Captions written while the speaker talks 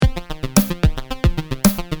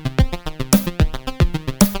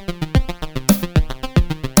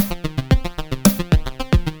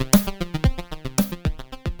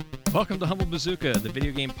Bazooka, the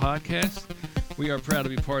video game podcast. We are proud to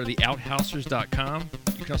be part of the Outhousers.com.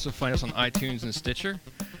 You can also find us on iTunes and Stitcher.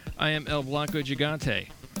 I am El Blanco Gigante,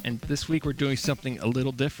 and this week we're doing something a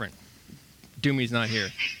little different. Doomy's not here.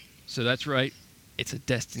 So that's right, it's a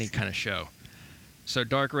Destiny kind of show. So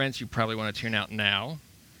Dark Rents, you probably want to tune out now.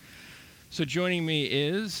 So joining me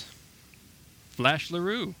is Flash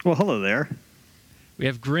LaRue. Well, hello there. We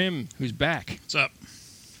have Grim, who's back. What's up?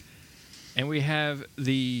 And we have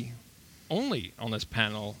the only on this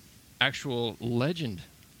panel actual legend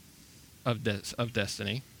of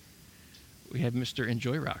Destiny. We have Mr.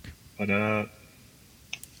 Enjoy Rock. What up?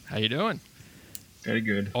 How you doing? Very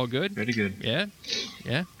good. All good? Very good. Yeah.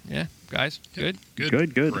 Guys, good?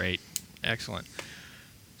 Good. Great. Excellent.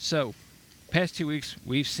 So, past 2 weeks,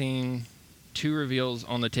 we've seen 2 reveals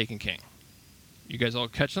on the Taken King. You guys all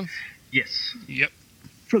catch them? Yes. Yep.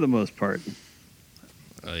 For the most part.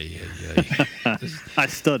 I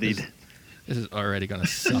studied. This is already going to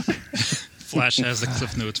suck. Flash has the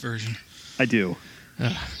Cliff Notes version. I do.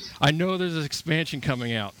 I know there's an expansion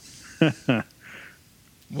coming out.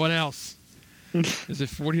 What else? Is it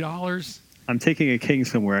 $40? I'm taking a king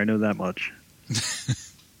somewhere. I know that much.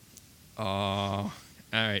 All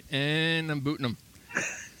right. And I'm booting them.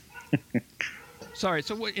 Sorry.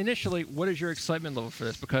 So what is your excitement level for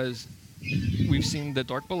this? Because we've seen the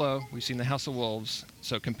Dark Below, we've seen the House of Wolves.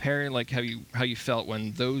 So comparing like how you felt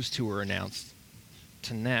when those 2 were announced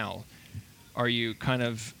to now, are you kind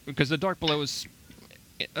of, because the Dark Below was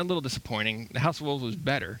a little disappointing, the House of Wolves was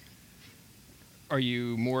better. Are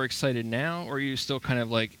you more excited now, or are you still kind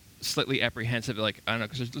of like slightly apprehensive? Like, I don't know,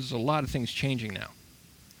 because there's a lot of things changing now.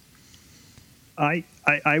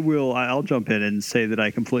 I'll jump in and say that I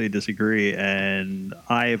completely disagree, and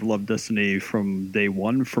I have loved Destiny from day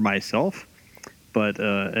one for myself. But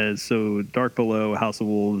so Dark Below, House of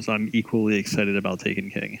Wolves, I'm equally excited about Taken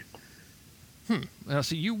King. Now,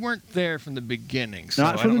 so you weren't there from the beginning. So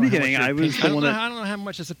Not from the beginning. I was the one that I don't know how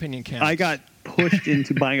much this opinion counts. I got pushed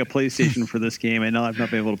into buying a PlayStation for this game, and now I've not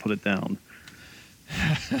been able to put it down.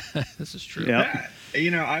 This is true. Yeah.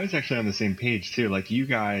 I was actually on the same page too. Like you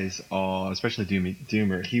guys all, especially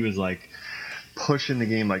Doomer, he was like pushing the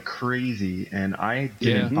game like crazy, and I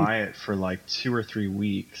didn't buy it for like 2 or 3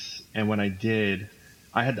 weeks. And when I did,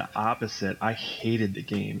 I had the opposite. I hated the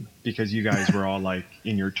game because you guys were all like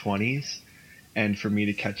in your 20s, and for me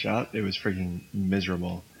to catch up, it was freaking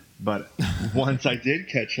miserable. But once I did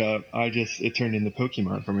catch up, it turned into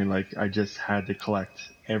Pokemon for me. Like I just had to collect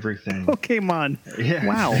everything. Pokemon. Yeah,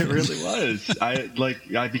 wow, it really was.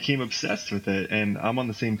 I became obsessed with it, and I'm on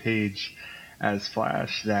the same page as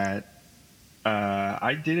Flash that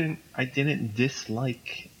I didn't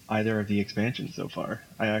dislike either of the expansions so far.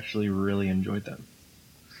 I actually really enjoyed them.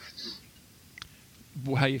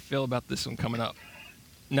 How you feel about this one coming up?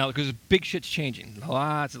 Now, because big shit's changing.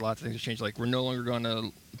 Lots and lots of things are changing. Like, we're no longer going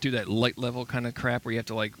to do that light level kind of crap where you have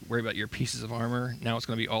to, like, worry about your pieces of armor. Now it's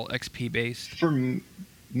going to be all XP based. For me,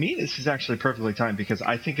 this is actually perfectly timed because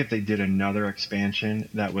I think if they did another expansion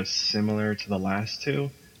that was similar to the last 2,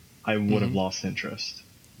 I would have lost interest.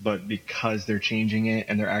 But because they're changing it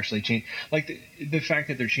and they're actually changing... Like, the fact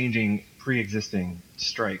that they're changing pre-existing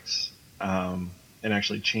strikes and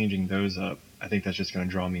actually changing those up, I think that's just going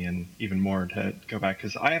to draw me in even more to go back,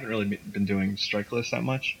 because I haven't really been doing strike lists that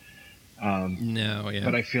much.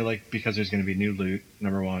 But I feel like because there's going to be new loot,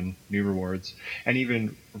 number one, new rewards, and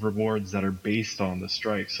even rewards that are based on the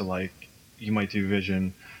strike. So like you might do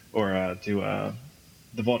vision or do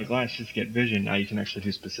the Vault of Glass just to get vision. Now you can actually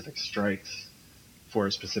do specific strikes for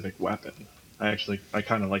a specific weapon. I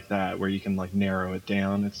kind of like that, where you can like narrow it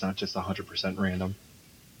down. It's not just 100% random.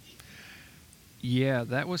 Yeah,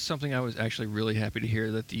 that was something I was actually really happy to hear,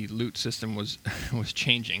 that the loot system was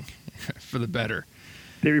changing for the better.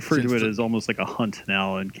 They refer to it as almost like a hunt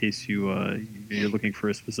now. In case you're looking for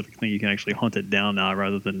a specific thing, you can actually hunt it down now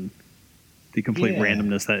rather than the complete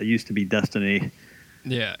randomness that used to be Destiny.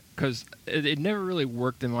 Yeah, because it never really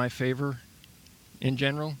worked in my favor in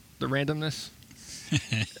general, the randomness.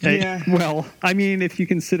 Yeah. Well, I mean, if you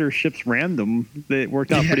consider ships random, it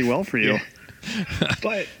worked out pretty well for you. Yeah.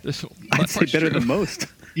 But I'd say better than most.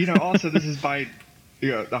 Also this is by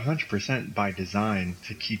 100% by design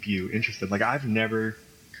to keep you interested. Like I've never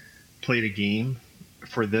played a game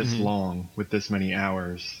for this long with this many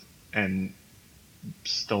hours and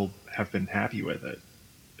still have been happy with it.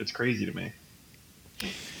 It's crazy to me.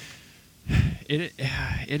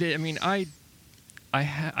 I mean, I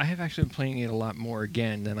have actually been playing it a lot more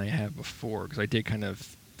again than I have before, because I did kind of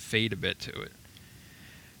fade a bit to it.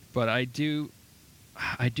 But I do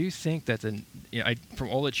think that from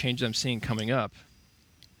all the changes I'm seeing coming up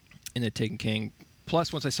in the Taken King,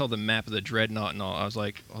 Plus, once I saw the map of the Dreadnought and all, I was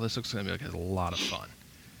like, "Oh, this looks going to be like a lot of fun."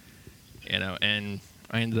 And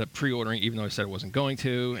I ended up pre-ordering, even though I said I wasn't going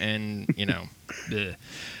to, and bleh.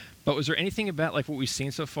 But was there anything about like what we've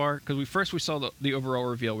seen so far? Because we saw the overall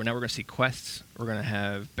reveal. Now we're going to see quests. We're going to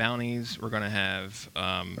have bounties. We're going to have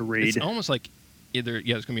a raid. It's almost like there's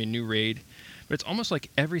going to be a new raid, but it's almost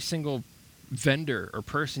like every single vendor or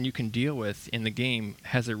person you can deal with in the game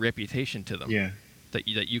has a reputation to them. Yeah. That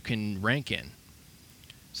you can rank in.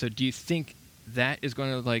 So do you think that is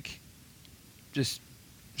going to like just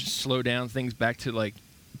slow down things back to like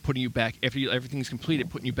putting you back after everything's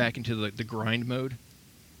completed, putting you back into the grind mode?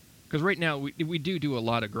 Because right now we do a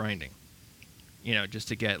lot of grinding, just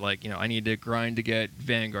to get like I need to grind to get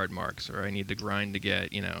Vanguard marks, or I need to grind to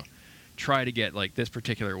get try to get like this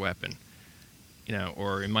particular weapon,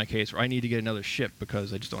 or in my case, or I need to get another ship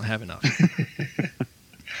because I just don't have enough.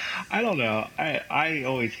 I don't know. I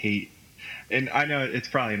always hate, and I know it's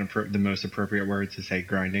probably the most appropriate word to say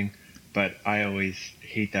grinding, but I always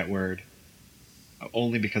hate that word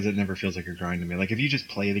only because it never feels like a grind to me. Like if you just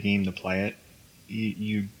play the game to play it,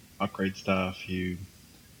 you upgrade stuff.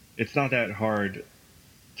 It's not that hard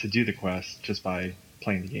to do the quest just by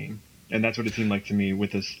playing the game, and that's what it seemed like to me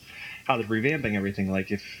with this, how they're revamping everything.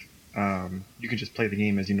 Like if you can just play the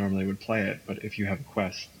game as you normally would play it, but if you have a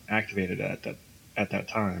quest activated at that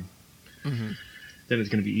time, mm-hmm. then it's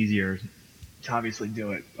going to be easier to obviously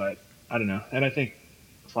do it. But I don't know, and I think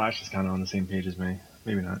Flash is kind of on the same page as me.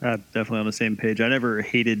 Maybe not. Definitely on the same page. I never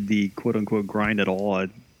hated the quote-unquote grind at all. I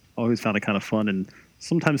always found it kind of fun and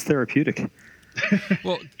sometimes therapeutic.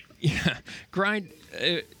 Well, yeah, grind.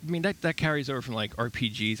 I mean, that carries over from like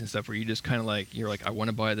RPGs and stuff, where you just kind of like you're like, I want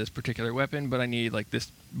to buy this particular weapon, but I need like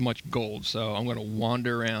this much gold, so I'm going to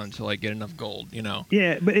wander around until I get enough gold.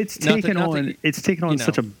 Yeah, but it's taken on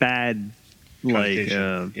such a bad like.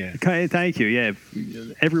 Yeah. Thank you. Yeah,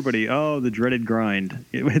 everybody. Oh, the dreaded grind.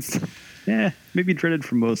 It's maybe dreaded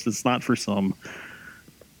for most. It's not for some.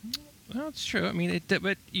 Well, it's true. I mean,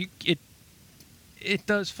 it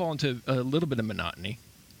does fall into a little bit of monotony.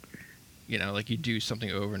 Like you do something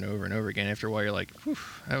over and over and over again. After a while, you're like, whew,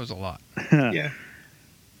 that was a lot. Yeah.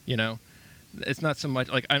 It's not so much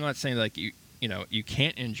like I'm not saying like you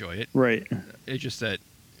can't enjoy it. Right. It's just that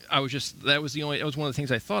that was one of the things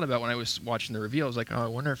I thought about when I was watching the reveal. I was like, oh, I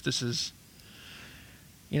wonder if this is.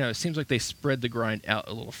 It seems like they spread the grind out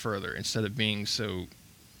a little further instead of being so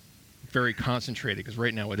very concentrated. Because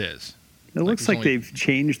right now it is. It looks like they've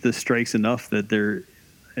changed the strikes enough that they're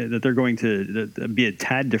going to be a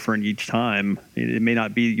tad different each time. It may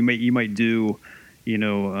not be. You might do,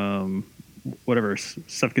 whatever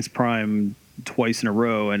Cephas Prime twice in a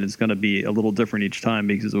row, and it's going to be a little different each time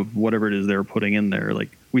because of whatever it is they're putting in there.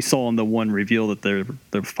 Like we saw in the one reveal that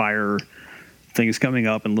the fire things coming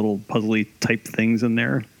up and little puzzly type things in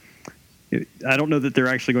there. I don't know that they're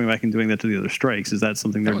actually going back and doing that to the other strikes. Is that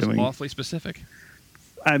something they're doing? Awfully specific.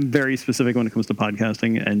 I'm very specific when it comes to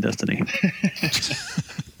podcasting and Destiny.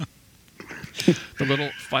 The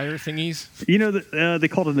little fire thingies. They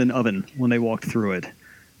called it an oven when they walked through it.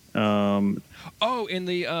 In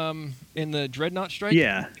the Dreadnought strike.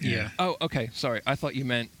 Yeah. Oh, okay. Sorry, I thought you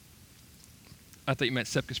meant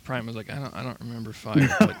Cephas Prime. I was like, I don't remember fire.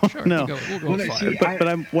 But sure, no. we'll go with fire.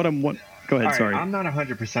 Go ahead. All right, sorry. I'm not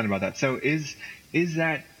 100% about that. So is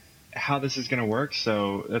that how this is going to work?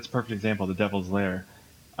 So that's a perfect example. The Devil's Lair.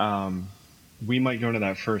 We might go into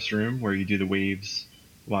that first room where you do the waves,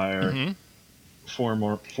 where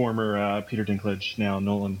former Peter Dinklage, now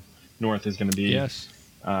Nolan North, is going to be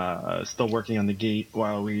still working on the gate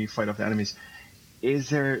while we fight off the enemies.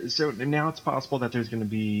 So now it's possible that there's going to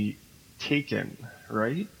be Taken,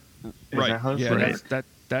 right?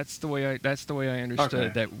 That's the way I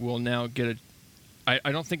understood that we'll now get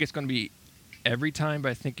I don't think it's going to be every time, but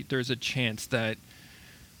I think there's a chance that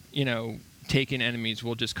Taken enemies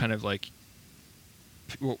will just kind of like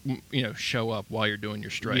show up while you're doing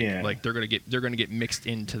your strike. Yeah. Like they're gonna get mixed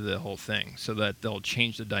into the whole thing, so that they'll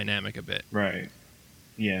change the dynamic a bit. Right.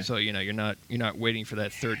 Yeah. So you're not waiting for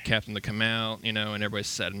that third captain to come out, and everybody's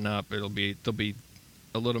setting up. They'll be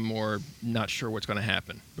a little more not sure what's going to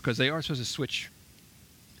happen, because they are supposed to switch.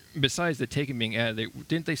 Besides the Taken being added,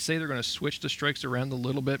 didn't they say they're going to switch the strikes around a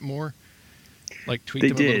little bit more? Like tweak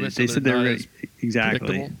them a little bit. They said they were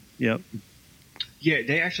exactly. Yep. Yeah,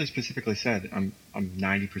 they actually specifically said, I'm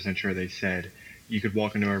 90% sure they said you could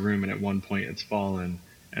walk into a room and at one point it's fallen,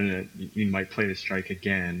 and then you might play the strike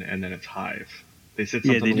again, and then it's Hive. They said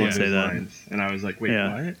something along those lines, and I was like, wait,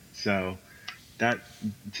 what? So that,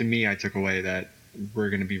 to me, I took away that we're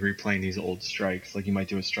going to be replaying these old strikes. Like you might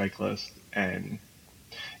do a strike list, and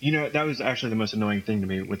You know, that was actually the most annoying thing to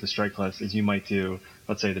me with the strike class is you might do,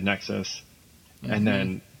 let's say, the Nexus, and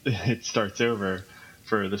then it starts over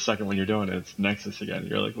for the second one you're doing it. It's Nexus again.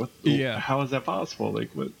 You're like, what? Yeah. How is that possible?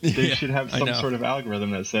 Like, what? They Yeah, should have I some know. sort of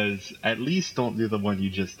algorithm that says at least don't do the one you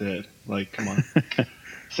just did. Like, come on.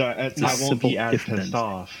 So I a won't simple be as if pissed then.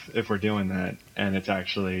 off if we're doing that, and it's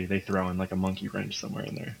actually they throw in like a monkey wrench somewhere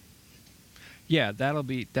in there. Yeah, that'll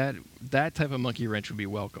be that type of monkey wrench would be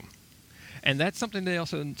welcome. And that's something they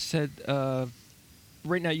also said.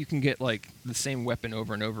 Right now, you can get like the same weapon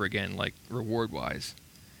over and over again, like reward-wise.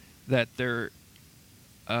 That they're,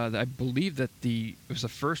 I believe that it was the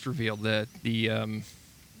first reveal that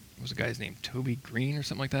what was the guy's name? Toby Green or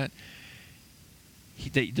something like that.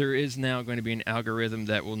 There is now going to be an algorithm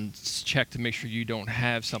that will check to make sure you don't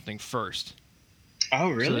have something first. Oh,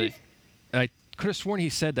 So really? I could have sworn he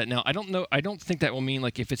said that. Now I don't know. I don't think that will mean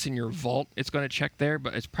like if it's in your vault, it's going to check there.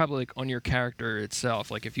 But it's probably like on your character itself.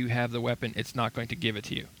 Like if you have the weapon, it's not going to give it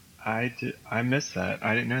to you. I missed that.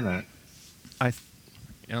 I didn't know that.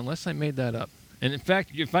 Unless I made that up. And in fact,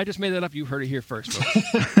 if I just made that up, you heard it here first,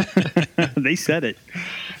 folks. They said it.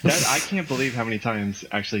 I can't believe how many times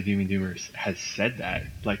actually Doom and Doomers has said that.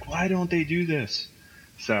 Like, why don't they do this?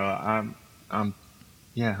 So I'm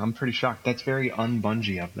pretty shocked. That's very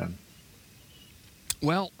un-Bungie of them.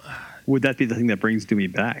 Well, Would that be the thing that brings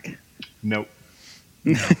Doomy back? Nope.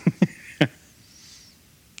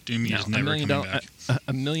 Doomy is never coming back.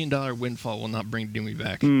 $1 million windfall will not bring Doomy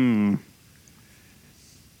back. Hmm.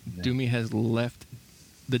 Doomy has left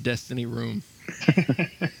the Destiny room.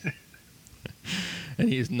 And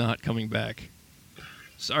he is not coming back.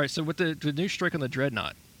 So, all right, so with the new strike on the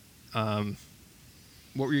Dreadnought, what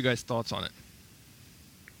were your guys' thoughts on it?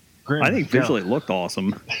 Grim, I think go. visually it looked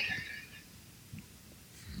awesome.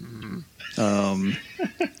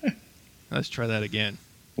 Let's try that again.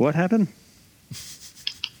 What happened?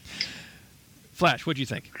 Flash, what'd you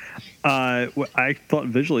think? I thought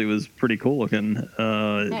visually it was pretty cool looking. It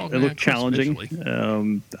yeah, of looked course, challenging.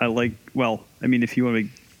 visually. I like. Well, I mean, if you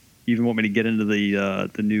even want me to get into the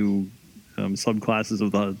new subclasses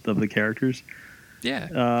of the characters, Yeah.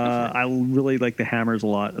 I really like the hammers a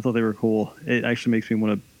lot. I thought they were cool. It actually makes me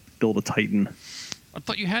want to build a Titan. I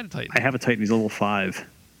thought you had a Titan. I have a Titan. He's level 5.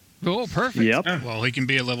 Oh, perfect. Yep, Well, he can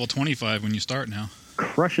be at level 25 when you start now.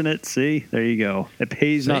 crushing it. See, there you go. It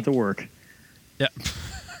pays See? not to work. Yeah.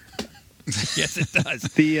 Yes, it does.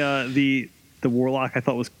 The warlock I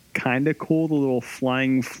thought was kind of cool. The little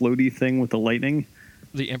flying floaty thing with the lightning.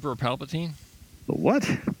 The Emperor Palpatine. But what?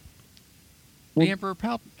 The Emperor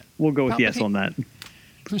Palpatine We'll go with yes Palpatine? on that.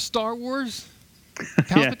 from Star Wars.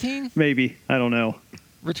 Palpatine. Yeah, maybe. I don't know.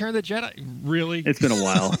 Return of the Jedi. Really? It's been a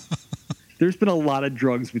while. There's been a lot of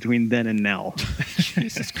drugs between then and now.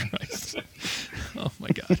 Jesus Christ. Oh my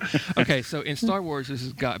God. Okay, so in Star Wars, this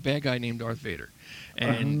is a bad guy named Darth Vader,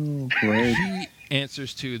 and Right. he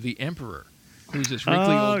answers to the Emperor, who's this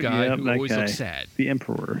wrinkly old guy yep, who that always guy. looks sad. The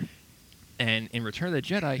Emperor. And in Return of the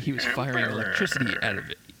Jedi, he was firing electricity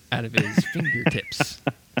out of his fingertips.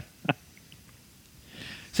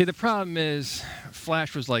 See, the problem is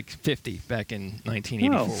Flash was like 50 back in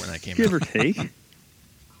 1984 when that came give out. or take.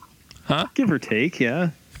 Huh? Give or take, yeah.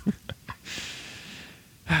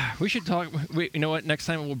 We should talk. Wait, you know what? Next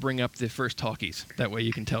time we'll bring up the first talkies. That way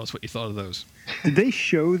you can tell us what you thought of those. Did they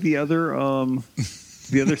show the other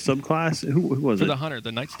subclass? Who was For it? the Hunter,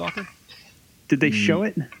 the Night Stalker? Did they show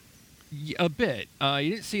it? A bit. You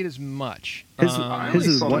didn't see it as much. I His only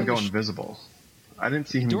is saw what? him go invisible. I didn't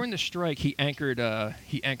see him. During the strike, he anchored one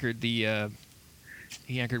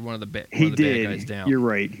of the bad He guys did. down. You're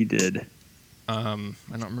right. He did. I don't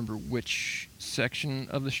remember which section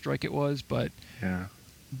of the strike it was, but Yeah.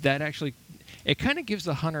 that actually, it kind of gives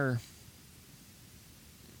the Hunter.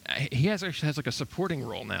 He actually has like a supporting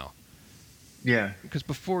role now, Yeah. because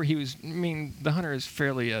before he was. I mean, the Hunter is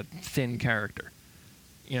fairly a thin character,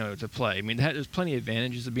 to play. I mean, there's plenty of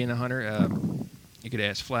advantages of being a Hunter. You could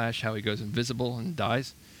ask Flash how he goes invisible and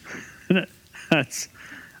dies. That's,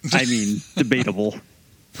 debatable.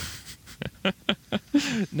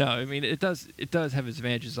 No, I mean it does have its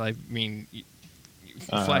advantages. I mean,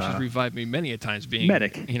 Flash has revived me many a times being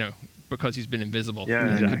Medic. Because he's been invisible. Yeah,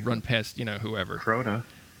 and exactly. could run past whoever. Crota.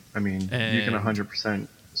 I mean, you can And- 100%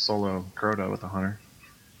 solo Crota with a Hunter.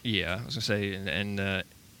 Yeah, I was gonna say, and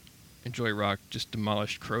Joy Rock just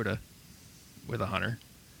demolished Crota with a Hunter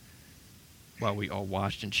while we all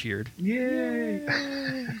watched and cheered. Yay!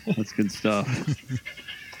 That's good stuff.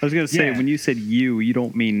 I was going to say, Yeah. when you said you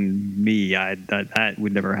don't mean me. That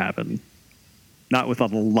would never happen. Not with a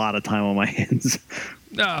lot of time on my hands.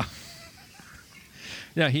 No,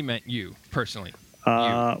 no, he meant you personally.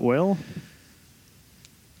 Well,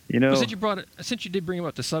 You know, well, since you did bring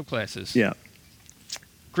up the subclasses, yeah.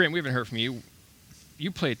 Graham, we haven't heard from you.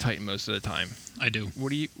 You play Titan most of the time. I do. What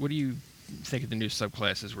do you think of the new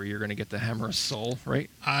subclasses where you're going to get the Hammer of Soul, right?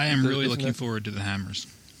 I am really looking forward to the hammers.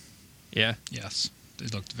 Yeah. Yes, they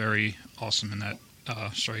looked very awesome in that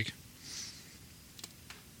strike.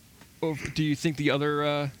 Or do you think the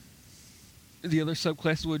other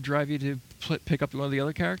subclasses would drive you to pick up one of the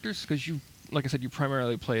other characters? Because you, like I said, you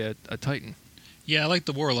primarily play a Titan. Yeah, I like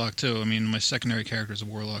the Warlock too. I mean, my secondary character is a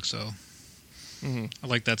Warlock, so I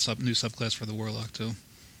like that new subclass for the Warlock too.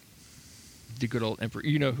 The good old Emperor.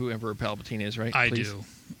 You know who Emperor Palpatine is, right? I Please. do.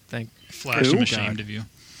 Thank Flash, Who? I'm ashamed of you.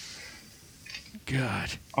 God.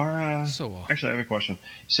 So awful. Actually, I have a question.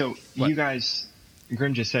 So What? you guys,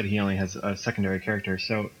 Grim just said he only has a secondary character.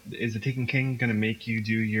 So is the Taken King going to make you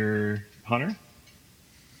do your hunter?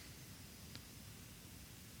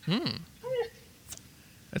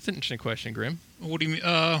 That's an interesting question, Grim. What do you mean?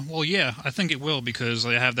 Well, yeah, I think it will because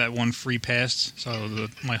I have that one free pass, so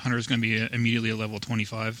my hunter is going to be immediately at level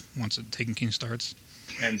 25 once the Taken King starts.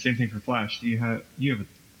 And same thing for Flash. You have a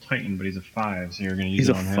Titan, but he's a 5, so you're going to use He's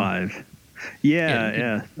it a on him. 5.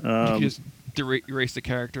 Yeah. You can just erase the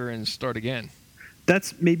character and start again.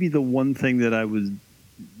 That's maybe the one thing that I was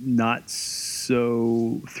not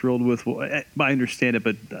so thrilled with. Well, I understand it,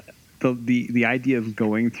 but the idea of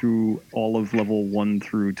going through all of level 1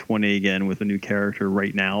 through 20 again with a new character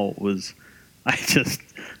right now was,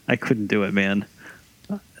 I couldn't do it, man.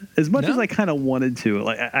 As much as I kind of wanted to,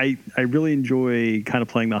 like I really enjoy kind of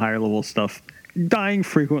playing the higher level stuff, dying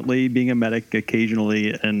frequently, being a medic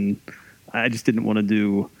occasionally, and I just didn't want to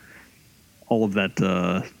do all of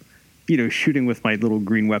that, shooting with my little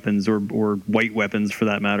green weapons or white weapons for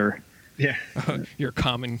that matter. Yeah. Your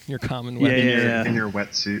common weapon. Yeah. In your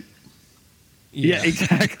wetsuit. Yeah,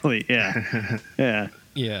 exactly. Yeah. Yeah.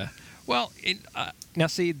 Yeah. Well, now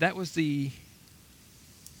see, that was I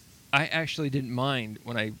actually didn't mind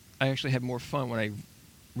when I actually had more fun when I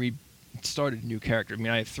restarted a new character. I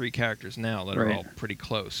mean, I have 3 characters now that are all pretty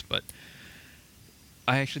close, but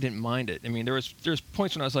I actually didn't mind it. I mean, there's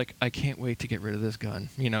points when I was like, I can't wait to get rid of this gun.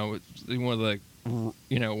 One of the,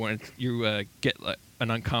 when you get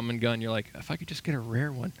an uncommon gun, you're like, if I could just get a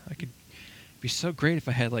rare one, it'd be so great if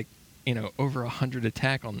I had over 100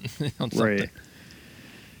 attack on something. Right.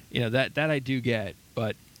 That I do get,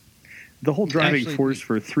 but the whole driving force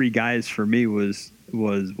for 3 guys for me was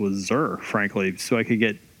Xur, frankly, so I could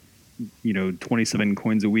get 27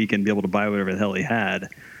 coins a week and be able to buy whatever the hell he had.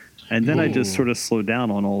 And then I just sort of slowed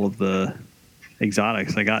down on all of the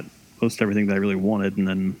exotics. I got most everything that I really wanted, and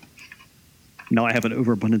then now I have an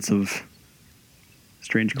overabundance of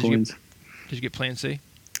strange coins. Did you get Plan C?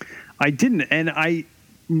 I didn't, and I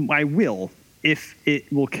will if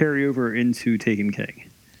it will carry over into Taken King.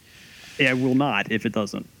 I will not if it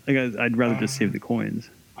doesn't. I'd rather just save the coins.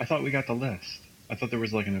 I thought we got the list. I thought there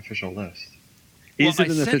was an official list. Is it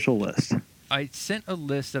an official list? I sent a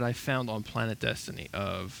list that I found on Planet Destiny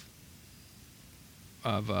of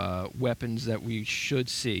weapons that we should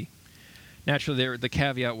see. Naturally, the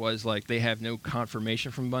caveat was they have no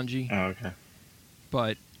confirmation from Bungie. Oh, okay.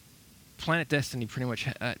 But Planet Destiny pretty much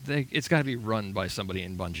it's got to be run by somebody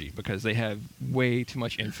in Bungie because they have way too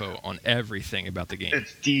much info on everything about the game.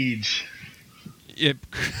 It's Deej. Yep.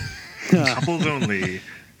 Couples only.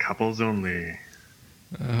 Couples only.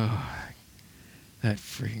 Oh, that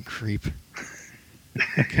freaking creep.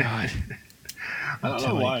 God. I don't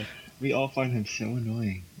know why. We all find him so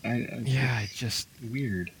annoying. It's just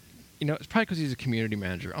weird. It's probably because he's a community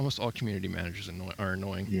manager. Almost all community managers are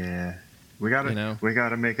annoying. Yeah. We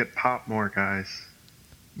gotta make it pop more, guys.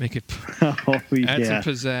 Make it Oh, yeah. add some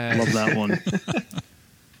pizzazz. Love that one.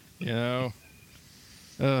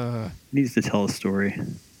 Needs to tell a story.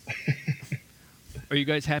 Are you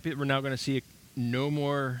guys happy that we're now going to see no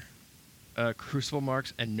more Crucible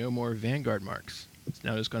marks and no more Vanguard marks?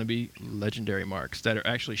 Now there's going to be legendary marks that are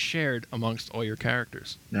actually shared amongst all your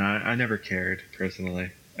characters. No, I never cared, personally.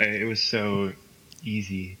 It was so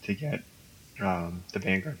easy to get the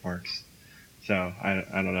Vanguard marks. So, I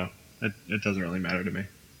don't know. It doesn't really matter to me.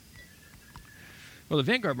 Well, the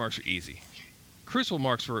Vanguard marks are easy. Crucible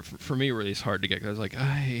marks for me were these hard to get because I was like,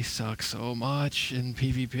 I suck so much in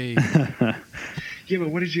PvP. Yeah, but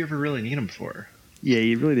what did you ever really need them for? Yeah,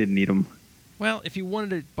 you really didn't need them. Well, if you wanted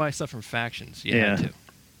to buy stuff from factions, you had to.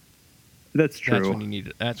 That's true.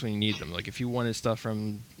 That's when you need them. Like if you wanted stuff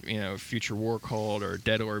from Future War Cult or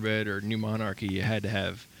Dead Orbit or New Monarchy, you had to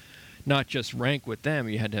have not just rank with them.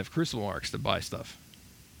 You had to have Crucible marks to buy stuff.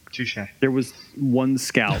 Touche. There was one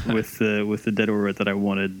scout with the Dead Orbit that I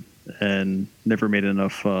wanted, and never made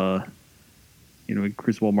enough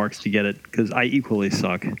Crucible marks to get it because I equally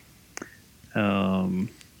suck. But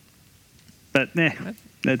that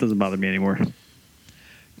doesn't bother me anymore.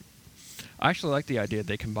 I actually like the idea that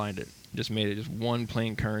they combined it, just made it just one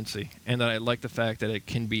plain currency, and that I like the fact that it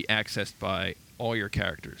can be accessed by all your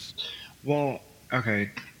characters. Well, okay,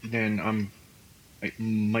 then I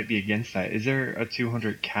might be against that. Is there a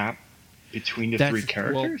 200 cap between the three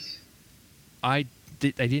characters? Well, I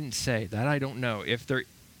didn't say that. I don't know. If there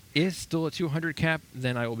is still a 200 cap,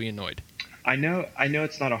 then I will be annoyed. I know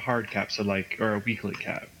it's not a hard cap, so or a weekly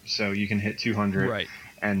cap, so you can hit 200, right,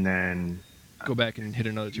 and then go back and hit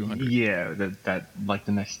another 200. Yeah, that like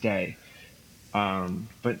the next day.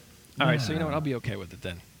 But all right, so you know what? I'll be okay with it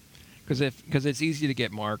then, because it's easy to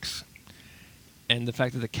get marks, and the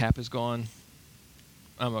fact that the cap is gone,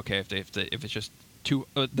 I'm okay if it's just the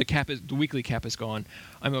weekly cap is gone.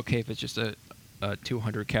 I'm okay if it's just a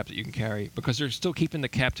 200 cap that you can carry, because they're still keeping the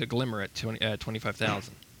cap to Glimmer at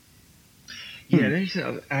 25,000. Yeah,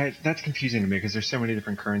 that's confusing to me because there's so many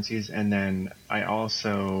different currencies, and then I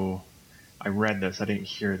read this, I didn't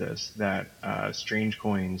hear this, that strange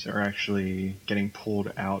coins are actually getting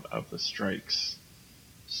pulled out of the strikes.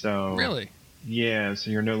 So really, yeah, so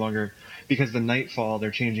you're no longer, because the Nightfall,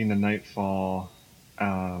 they're changing the Nightfall. It's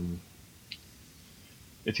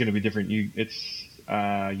going to be different. You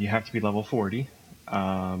have to be level 40.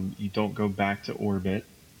 You don't go back to orbit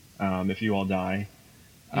if you all die.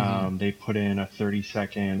 They put in a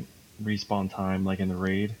 30-second respawn time, like in the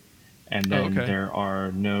raid, and then there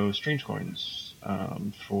are no strange coins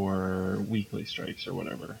for weekly strikes or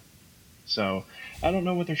whatever. So I don't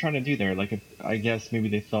know what they're trying to do there. Like, I guess maybe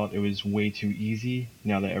they thought it was way too easy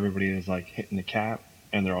now that everybody is like hitting the cap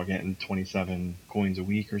and they're all getting 27 coins a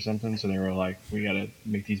week or something. So they were like, we got to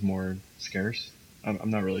make these more scarce. I'm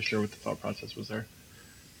not really sure what the thought process was there.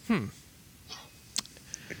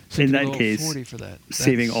 So in that case, 40 for that.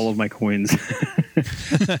 Saving all of my coins.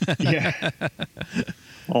 Yeah.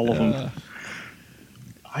 All of them.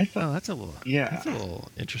 I thought that's a little. Yeah. That's a little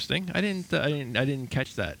interesting. I didn't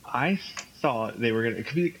catch that. I thought they were gonna.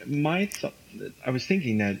 I was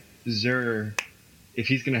thinking that Xur, if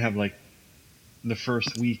he's gonna have like the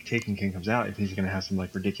first week Taken King comes out, if he's gonna have some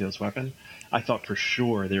like ridiculous weapon, I thought for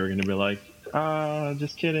sure they were gonna be like,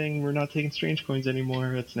 just kidding, we're not taking strange coins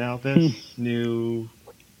anymore. It's now this new,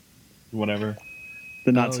 whatever.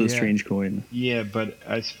 The not so strange coin. Yeah, but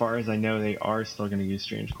as far as I know, they are still going to use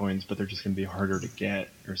strange coins, but they're just going to be harder to get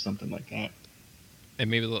or something like that. And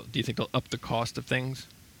maybe do you think they'll up the cost of things?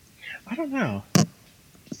 I don't know.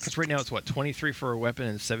 Because right now it's what, 23 for a weapon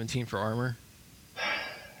and 17 for armor.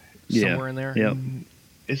 Yeah. Somewhere in there. Yep.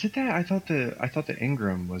 Is it that? I thought the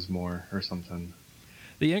Engram was more or something.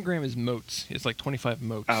 The engram is motes. It's like 25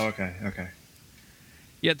 motes. Oh, okay.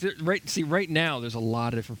 Yeah, right now there's a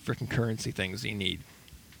lot of different freaking currency things you need,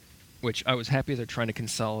 which I was happy they're trying to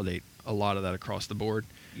consolidate a lot of that across the board.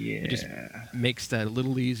 Yeah. It just makes that a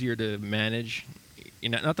little easier to manage. You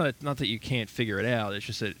know, not that you can't figure it out. It's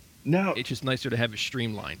just that it's just nicer to have it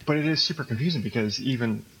streamlined. But it is super confusing because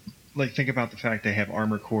even like think about the fact they have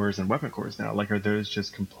armor cores and weapon cores now. Like, are those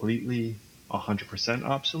just completely 100%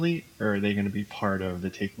 obsolete, or are they going to be part of the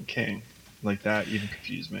Taken King? Like, that even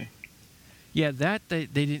confused me. Yeah, that they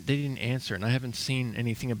didn't answer, and I haven't seen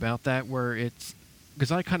anything about that where it's,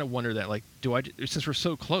 because I kind of wonder that, like, since we're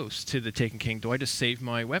so close to the Taken King, do I just save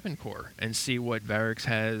my weapon core and see what Variks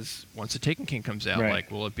has once the Taken King comes out? Right.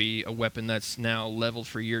 Like, will it be a weapon that's now leveled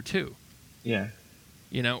for year 2? Yeah.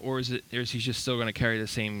 You know, or is he just still going to carry the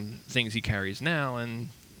same things he carries now, and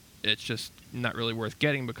it's just not really worth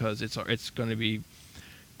getting because it's going to be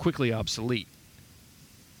quickly obsolete.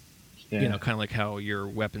 Yeah. You know, kind of like how your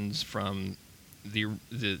weapons from the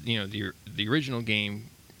original game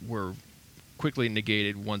were quickly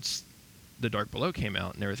negated once the Dark Below came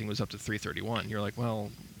out and everything was up to 331. You're like,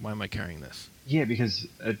 well, why am I carrying this? Yeah, because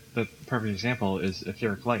the perfect example is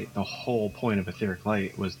Etheric Light. The whole point of Etheric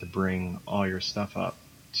Light was to bring all your stuff up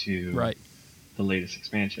to the latest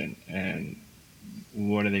expansion. And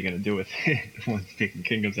what are they going to do with it once Taken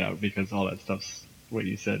King comes out? Because all that stuff's, what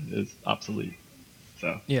you said, is obsolete.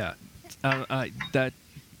 So yeah.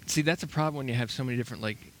 That's a problem when you have so many different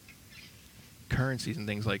like currencies and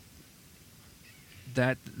things like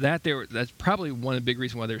that. That's probably one of the big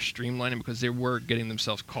reasons why they're streamlining, because they were getting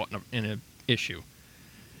themselves caught in a issue.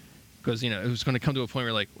 Because it was going to come to a point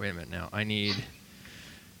where like, wait a minute, now I need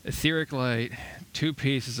Etheric Light, 2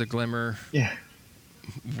 pieces of Glimmer,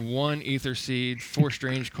 1 Ether Seed, 4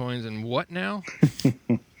 Strange Coins, and what now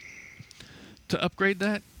to upgrade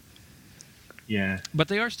that? Yeah. But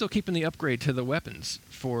they are still keeping the upgrade to the weapons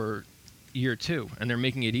for year 2, and they're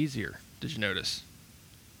making it easier. Did you notice?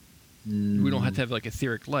 We don't have to have like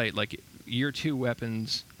Etheric Light. Like year 2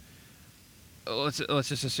 weapons let's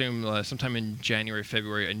just assume sometime in January,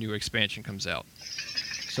 February, a new expansion comes out.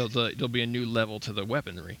 So there'll be a new level to the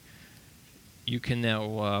weaponry. You can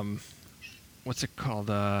now, what's it called?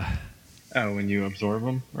 Oh, when you absorb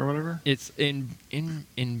them or whatever? It's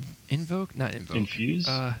invoke, not invoke. Infuse?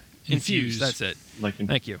 Infuse. That's it. Like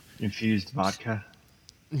Thank you. infused vodka?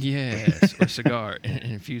 Yes, or cigar, an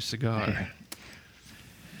infused cigar.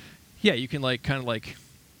 Yeah, you can kind of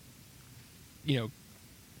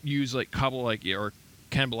use cobble or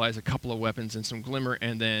cannibalize a couple of weapons and some glimmer,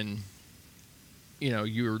 and then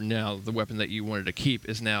you're now the weapon that you wanted to keep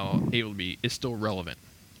is now able to is still relevant.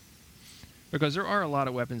 Because there are a lot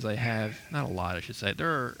of weapons I have, not a lot I should say.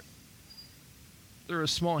 There are a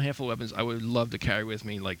small handful of weapons I would love to carry with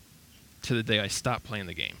me to the day I stop playing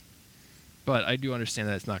the game. But I do understand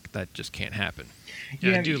that just can't happen.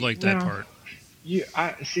 Yeah, I do like that part.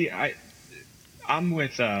 I'm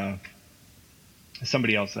with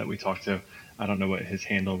somebody else that we talked to. I don't know what his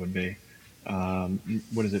handle would be.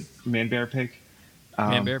 What is it? Man Bear Pig?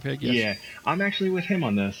 Man Bear Pig, yes. Yeah, I'm actually with him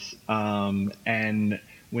on this. And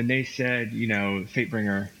when they said,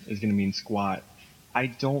 Fatebringer is going to mean squat, I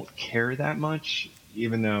don't care that much,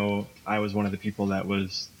 even though I was one of the people that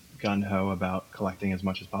was gung-ho about collecting as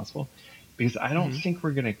much as possible. Because I don't think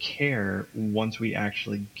we're going to care once we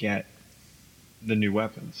actually get the new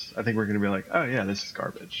weapons. I think we're going to be like, oh yeah, this is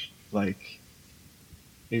garbage. I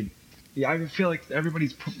feel like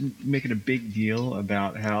everybody's making a big deal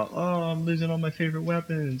about how, I'm losing all my favorite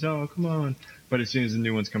weapons. Oh, come on. But as soon as the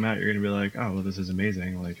new ones come out, you're going to be like, oh, well, this is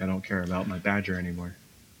amazing. I don't care about my Badger anymore.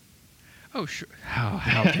 Oh, sure.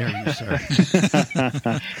 How dare you,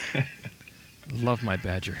 sir? Love my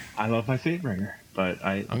Badger. I love my Fatebringer, but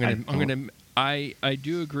I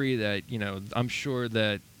do agree that, I'm sure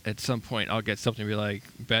that at some point I'll get something and be like,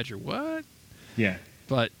 Badger, what? Yeah.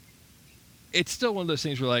 But it's still one of those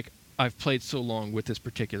things where, I've played so long with this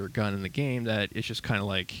particular gun in the game that it's just kind of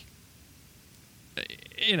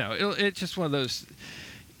it's just one of those.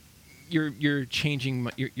 You're changing.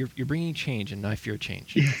 You're bringing change, and I fear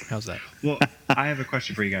change. Yeah. How's that? Well, I have a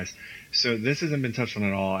question for you guys. So this hasn't been touched on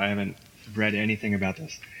at all. I haven't read anything about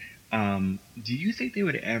this. Do you think they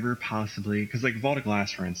would ever possibly? Because Vault of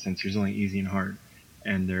Glass, for instance, there's only easy and hard,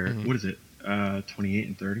 and they're what is it? 28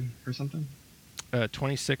 and 30 or something?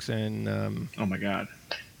 26 and. Oh my God.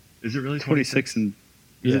 Is it really 26 and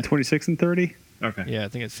is it 26 and 30? Okay. Yeah, I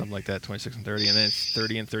think it's something like that, 26 and 30, and then it's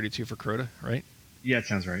 30 and 32 for Crota, right? Yeah, it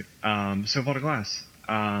sounds right. So Vault of Glass,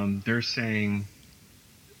 they're saying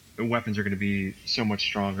the weapons are going to be so much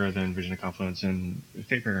stronger than Vision of Confluence and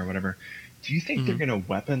Fatebringer or whatever. Do you think they're going to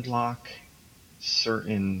weapon lock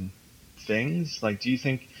certain things? Do you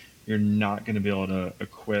think you're not going to be able to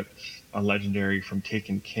equip a legendary from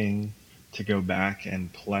Taken King to go back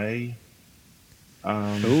and play?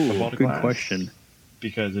 Good question.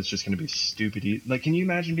 Because it's just going to be stupid. Can you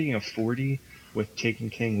imagine being a 40 with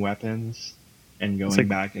Taken King weapons and going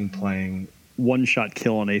back and playing one-shot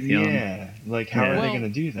kill on Atheon? Yeah, how are they going to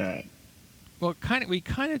do that? Well, we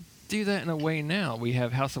kind of do that in a way now. We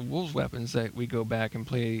have House of Wolves weapons that we go back and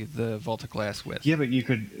play the Vault of Glass with. Yeah, but you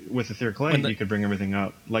could, with the Third Clay, you could bring everything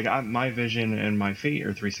up. My Vision and my Fate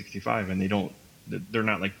are 365, and they're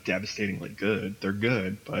not devastatingly good. They're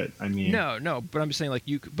good, but I mean, no. But I'm just saying,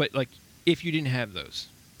 if you didn't have those,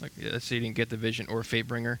 let's say you didn't get the Vision or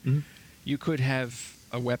Fatebringer, you could have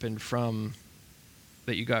a weapon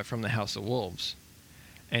that you got from the House of Wolves,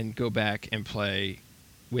 and go back and play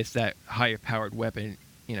with that higher powered weapon.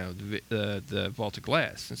 The Vault of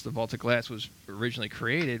Glass, since the Vault of Glass was originally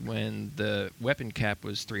created when the weapon cap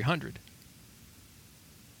was 300.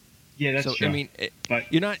 Yeah, that's true. I mean,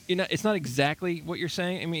 you're not. It's not exactly what you're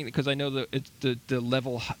saying. I mean, because I know the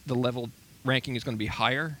level ranking is going to be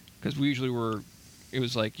higher, because we usually were. It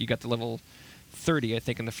was you got the level 30, I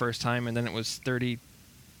think, in the first time, and then it was 32.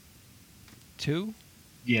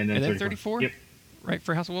 Yeah, and then 34. Yep. Right,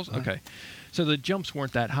 for House of Wolves. Okay, so the jumps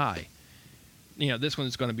weren't that high. This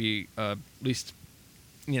one's going to be at least,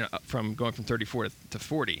 from going from 34 to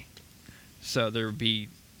 40. So there would be.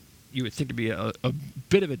 You would think to be a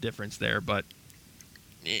bit of a difference there, but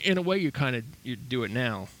in a way, you do it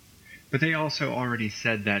now. But they also already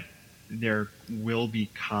said that there will be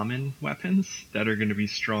common weapons that are going to be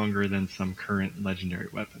stronger than some current legendary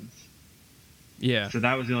weapons. Yeah. So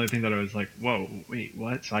that was the only thing that I was like, whoa, wait,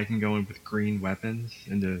 what? So I can go in with green weapons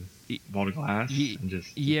into Vault of Glass and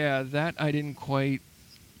just... Yeah, that I didn't quite...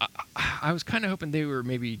 I was kind of hoping they were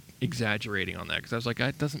maybe exaggerating on that, because I was like,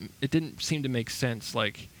 it didn't seem to make sense.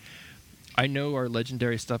 I know our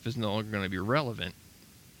legendary stuff is no longer going to be relevant,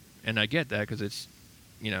 and I get that because it's,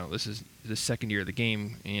 this is the second year of the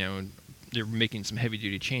game, and they're making some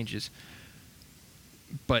heavy-duty changes.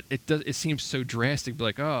 but it seems so drastic.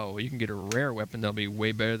 Like, oh, you can get a rare weapon that'll be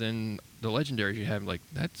way better than the legendaries you have. Like,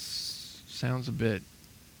 that sounds a bit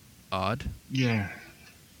odd. Yeah.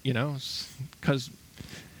 You know, because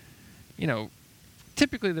you know,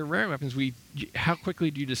 typically the rare weapons, how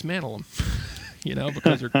quickly do you dismantle them? You know,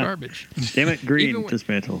 because they're garbage. Damn it, green Even when-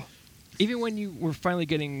 dismantle. Even when you were finally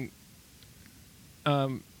getting,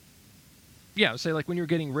 say like when you were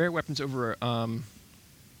getting rare weapons over Common.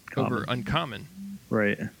 uncommon,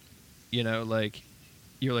 Right. you know, like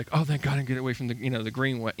you're like, oh, thank God, I get away from the the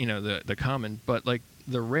green, the common, but like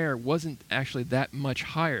the rare wasn't actually that much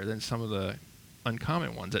higher than some of the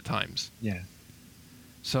uncommon ones at times. Yeah.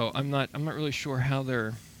 So I'm not really sure how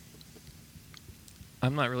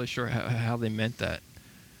how they meant that.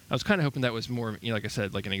 I was kind of hoping that was more, like I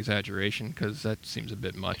said, like an exaggeration, because that seems a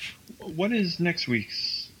bit much. What is next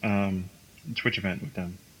week's Twitch event with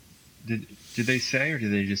them? Did they say, or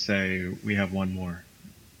did they just say we have one more?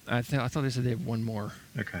 I thought they said they have one more.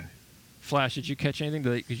 Okay. Flash, did you catch anything?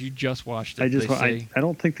 Because you just watched it. I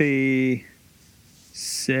don't think they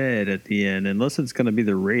said at the end, unless it's going to be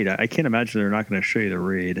the raid. I can't imagine they're not going to show you the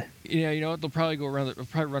raid. Yeah, you know what? They'll probably they'll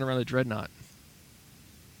probably run around the Dreadnought.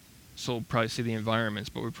 So we'll probably see the environments,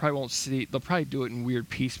 but we probably won't see. They'll probably do it in weird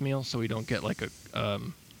piecemeal, so we don't get like a,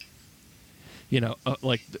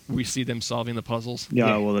 like we see them solving the puzzles.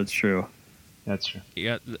 Yeah, well, that's true. That's true.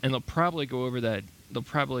 Yeah, and they'll probably go over that. They'll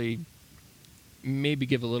probably maybe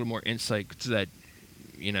give a little more insight to that,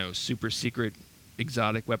 super secret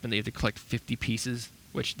exotic weapon that you have to collect 50 pieces,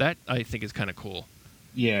 which that I think is kind of cool.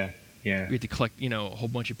 Yeah. Yeah. You have to collect, a whole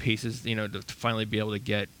bunch of pieces, to finally be able to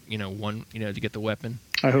get, one, to get the weapon.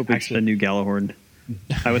 I hope it's Actually- the new Galahorn.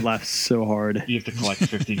 I would laugh so hard. You have to collect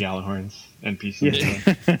 50 Galahorns and pieces.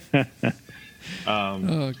 Yeah.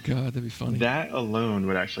 Oh God, that'd be funny. That alone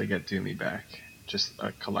would actually get Doomy back. Just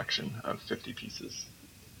a collection of 50 pieces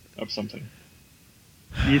of something.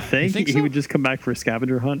 You think think he so? would just come back for a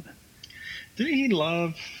scavenger hunt? Didn't he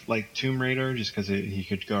love like Tomb Raider just because he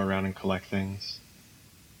could go around and collect things?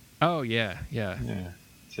 Oh yeah. Yeah.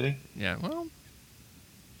 See? Yeah. Well,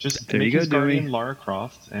 Just There make you go, his guardian Dewey. Lara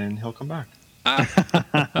Croft, and he'll come back. I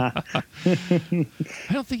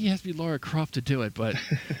don't think he has to be Lara Croft to do it, but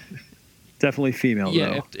Definitely female,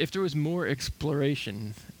 yeah, though. if there was more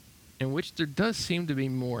exploration, in which there does seem to be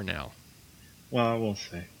more now. Well, we'll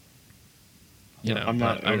see. but I'm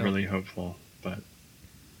not I don't- overly hopeful, but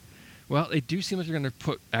Well, they do seem like they're going to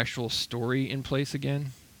put actual story in place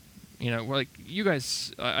again. Like you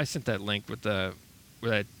guys, I sent that link with where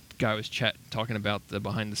that guy was talking about the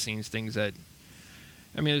behind the scenes things that.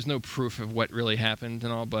 I mean, there's no proof of what really happened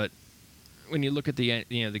and all, but when you look at the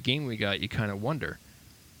game we got, you kind of wonder,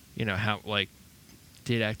 how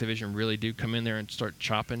did Activision really do come in there and start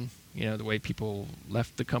chopping? The way people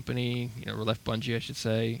left the company, or left Bungie, I should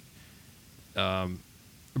say,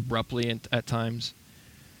 abruptly at times.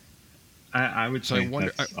 I would So say I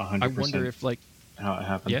wonder. that's 100% I wonder if how it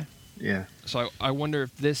happened. yeah. Yeah. So I wonder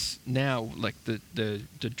if this now, like the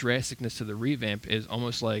drasticness to the revamp is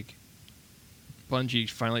almost like Bungie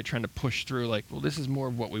finally trying to push through, like, well, this is more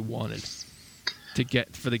of what we wanted to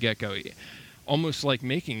get for the get-go. Almost like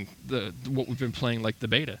making what we've been playing like the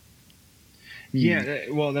beta. Yeah,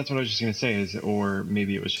 well, that's what I was just going to say or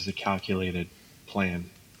maybe it was just a calculated plan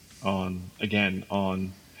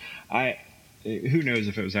who knows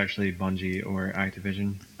if it was actually Bungie or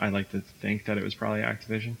Activision. I like to think that it was probably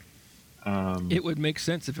Activision. It would make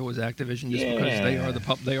sense if it was Activision, just because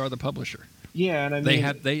they are the publisher. Yeah, and I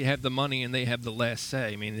mean, They have the money and they have the last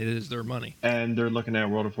say. I mean, it is their money. and they're looking at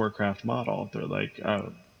World of Warcraft model. They're like,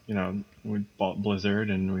 oh, we bought Blizzard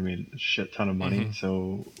and we made a shit ton of money,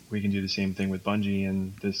 so we can do the same thing with Bungie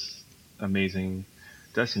and this amazing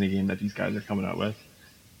Destiny game that these guys are coming out with.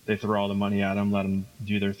 They throw all the money at them, let them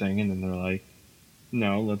do their thing, and then they're like,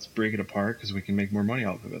 no, let's break it apart because we can make more money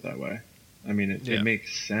off of it that way. I mean, it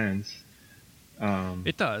makes sense.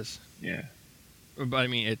 It does. Yeah. But I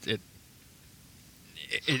mean,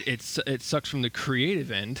 it sucks from the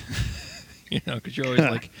creative end, because you're always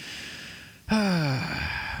like,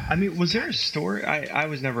 I mean, was there a story? I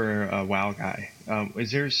was never a WoW guy.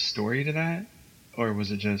 Is there a story to that, or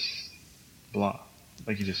was it just blah?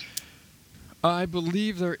 Like you just? I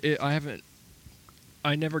believe there.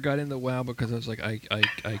 I never got into WoW because I was like,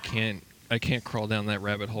 I can't crawl down that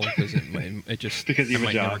rabbit hole because it just Because you have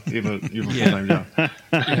a job, you have a Yeah. full-time job.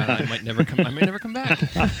 Yeah, I might never come back.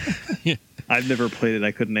 I've never played it.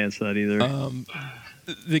 I couldn't answer that either.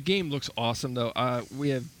 The game looks awesome though. We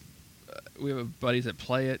have buddies that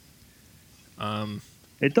play it.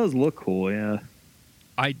 It does look cool, yeah.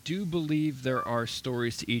 I do believe there are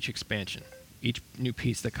stories to each expansion. each new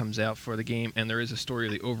piece that comes out for the game, and there is a story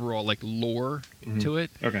of the overall like lore to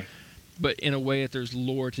it. Okay. But in a way that there's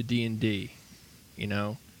lore to D&D, you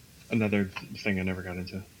know. Another thing I never got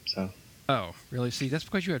into. So. Oh, really? See, that's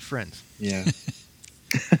because you had friends. Yeah.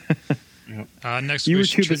 Yep. Next You were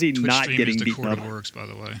week's too busy Twitch not stream getting is the beaten Court up. of Orcs, by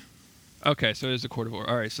the way. Okay, so it is the Court of War.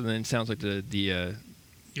 All right, so then it sounds like the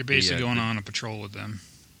You're basically going the- on a patrol with them.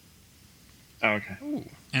 Oh, okay. Ooh.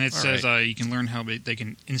 And it All says right. you can learn how they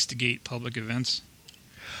can instigate public events.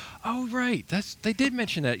 Oh, right. They did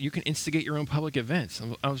mention that you can instigate your own public events.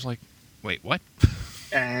 I was like, wait, what?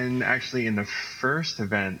 And actually, in the first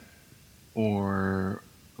event, or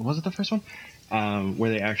was it the first one,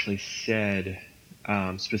 where they actually said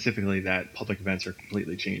specifically that public events are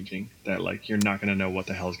completely changing. That like you're not going to know what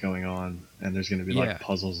the hell's going on, and there's going to be Yeah. like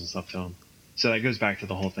puzzles and stuff to them. So that goes back to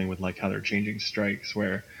the whole thing with like how they're changing strikes,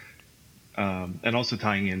 where, and also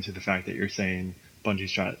tying into the fact that you're saying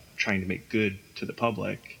Bungie's trying to make good to the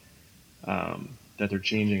public, that they're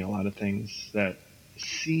changing a lot of things that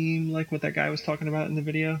seem like what that guy was talking about in the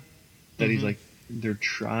video. That he's Mhm. like, they're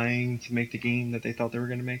trying to make the game that they thought they were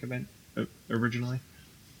going to make originally.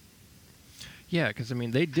 Yeah, because, I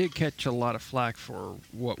mean, they did catch a lot of flack for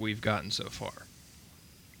what we've gotten so far.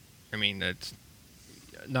 I mean, that's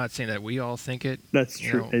not saying that we all think it. That's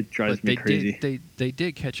you true. know, It drives but me they crazy. They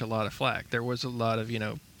did catch a lot of flack. There was a lot of,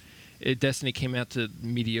 Destiny came out to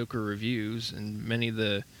mediocre reviews, and many of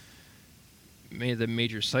the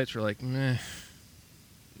major sites were like, meh,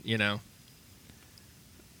 you know.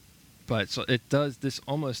 But so it does. This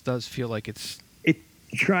almost does feel like it's It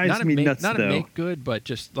drives not me a make, nuts, not though. a make good, but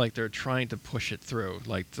just like they're trying to push it through.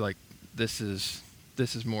 Like this is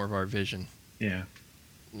more of our vision. Yeah.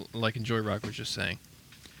 Like Enjoy Rock was just saying.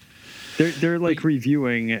 They're like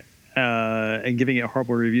reviewing and giving it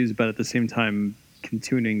horrible reviews, but at the same time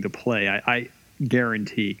continuing to play. I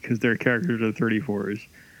guarantee, because their characters are 34s.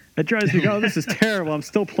 It drives me. Oh, this is terrible. I'm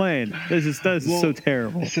still playing. This is so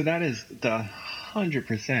terrible. So that is the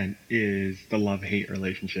 100% is the love-hate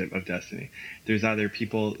relationship of Destiny. There's either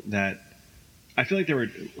people that I feel like there were,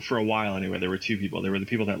 for a while anyway, there were two people. There were the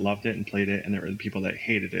people that loved it and played it, and there were the people that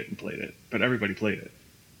hated it and played it. But everybody played it,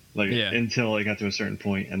 like Yeah. until it got to a certain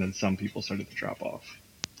point, and then some people started to drop off.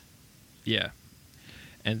 Yeah,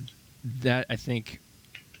 and that I think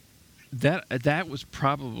that was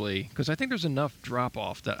probably because I think there's enough drop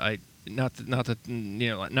off that not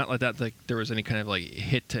like that like there was any kind of like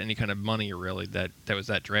hit to any kind of money or really that was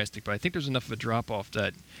that drastic, but I think there's enough of a drop off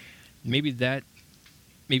that maybe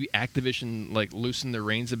Activision like loosened the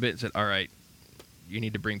reins a bit and said, all right, you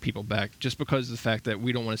need to bring people back, just because of the fact that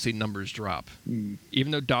we don't want to see numbers drop.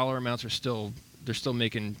 Even though dollar amounts are they're still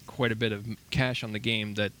making quite a bit of cash on the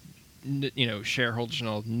game, that shareholders and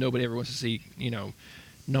all, nobody ever wants to see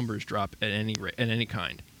numbers drop at any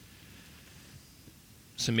kind.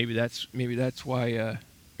 So maybe that's why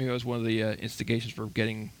maybe it was one of the instigations for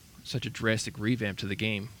getting such a drastic revamp to the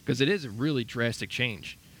game, because it is a really drastic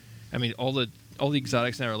change. I mean, all the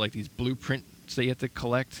exotics now are like these blueprints that you have to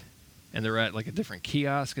collect, and they're at like a different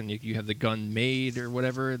kiosk, and you have the gun made or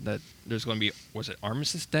whatever. That there's going to be, was it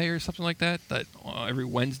Armistice Day or something like that? That every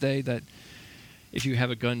Wednesday, that if you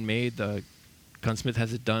have a gun made, the gunsmith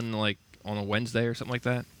has it done like on a Wednesday or something like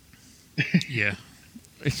that. Yeah.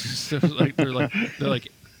 It's just so, like they're like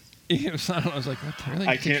I was like, what the hell?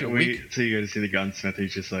 I can't wait till you go to see the gunsmith.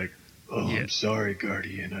 He's just like, oh, Yeah. I'm sorry,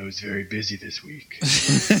 Guardian. I was very busy this week.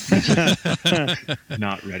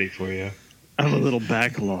 Not ready for you. I have a little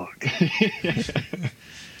backlog.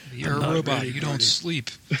 You're a not robot. ready, You Guardian. don't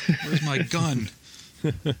sleep. Where's my gun?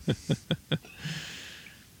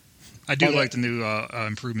 I do like the new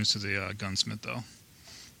improvements to the gunsmith, though.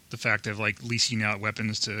 The fact of like leasing out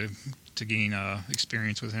weapons to gain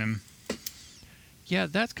experience with him. Yeah,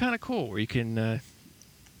 that's kind of cool. Where you can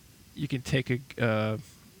take a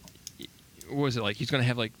what was it like? He's going to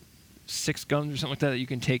have like 6 guns or something like that you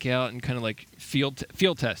can take out and kind of like field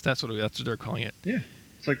test. That's what they're calling it. Yeah,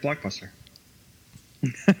 it's like Blockbuster.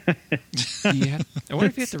 Yeah. I wonder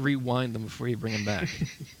if you have to rewind them before you bring them back.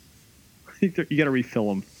 You got to refill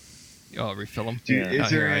them. Oh, refill them. Yeah.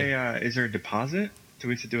 Is there a deposit? Do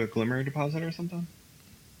we have to do a glimmer deposit or something?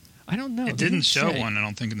 I don't know. It They didn't show say. one, I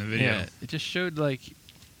don't think, in the video. Yeah, it just showed like.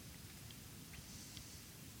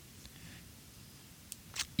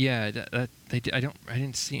 Yeah, that they did, I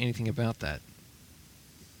didn't see anything about that.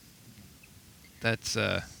 That's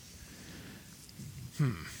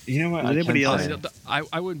You know what? Does anybody else-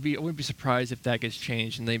 I wouldn't be surprised if that gets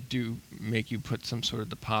changed and they do make you put some sort of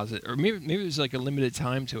deposit, or maybe there's like a limited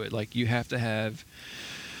time to it. Like you have to have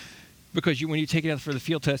because when you take it out for the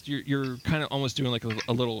field test, you're kind of almost doing like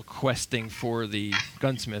a little questing for the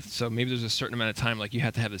gunsmith. So maybe there's a certain amount of time, like you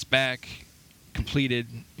have to have this back completed,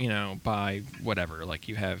 by whatever. Like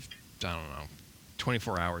you have, I don't know,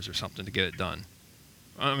 24 hours or something to get it done.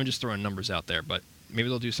 I'm just throwing numbers out there, but maybe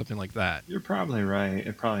they'll do something like that. You're probably right.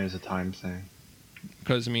 It probably is a time thing.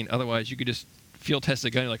 Because, otherwise you could just field test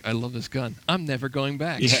the gun. You're like, I love this gun. I'm never going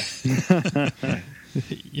back.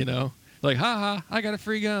 Yeah. Like, ha, I got a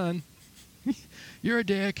free gun. You're a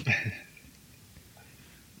dick.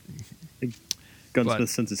 Gunsmith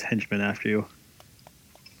sends his henchmen after you.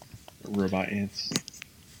 Robot ants.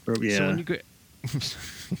 Yeah. So when you go,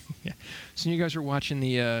 yeah. So you guys were watching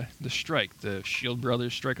the strike, the Shield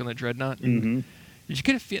Brothers strike on the Dreadnought. Mm-hmm. Did you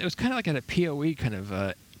get a feel? It was kind of like at a PoE kind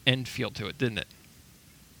of end feel to it, didn't it?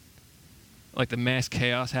 Like the mass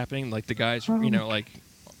chaos happening, like the guys, like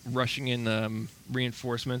rushing in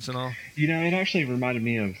reinforcements and all. It actually reminded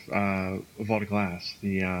me of Vault of Glass,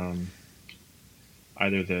 the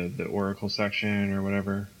either the Oracle section or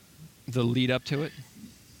whatever. The lead up to it.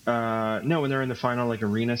 No, when they're in the final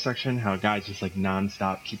arena section, how guys just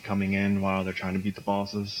nonstop keep coming in while they're trying to beat the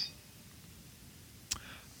bosses.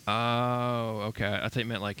 Oh, okay. I thought you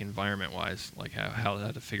meant like environment-wise, like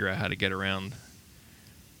how to figure out how to get around.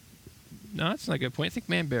 No, that's not a good point. I think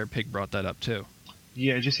Man Bear Pig brought that up too.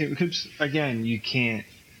 Yeah, just because again, you can't.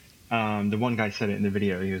 The one guy said it in the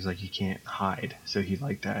video. He was like, "You can't hide," so he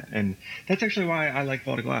liked that, and that's actually why I like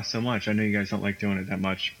Vault of Glass so much. I know you guys don't like doing it that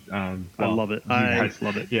much. I love it. I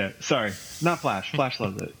love it. Yeah, sorry, not Flash. Flash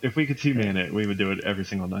loves it. If we could two-man it, we would do it every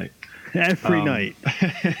single night. Every night.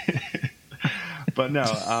 But no,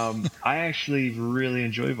 I actually really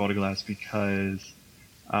enjoy Vault of Glass because,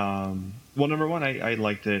 number one, I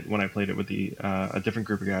liked it when I played it with a different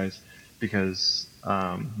group of guys because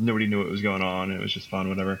nobody knew what was going on. And it was just fun,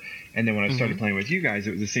 whatever. And then when I started playing with you guys,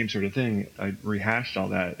 it was the same sort of thing. I rehashed all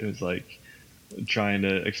that. It was like trying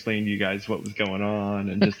to explain to you guys what was going on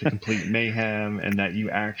and just the complete mayhem, and that you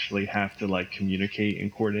actually have to communicate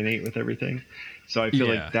and coordinate with everything. So I feel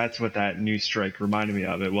like that's what that new strike reminded me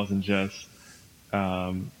of. It wasn't just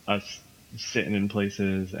us sitting in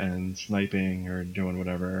places and sniping or doing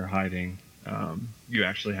whatever or hiding. You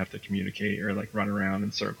actually have to communicate or run around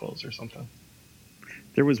in circles or something.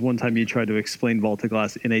 There was one time you tried to explain Vault of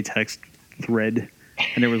Glass in a text thread,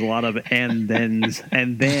 and there was a lot of and thens,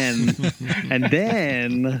 and then, and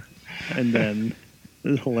then, and then. It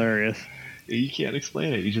was hilarious. You can't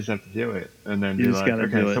explain it. You just have to do it. And then You be just like, gotta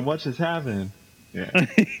do okay, it. so what just happened? Yeah.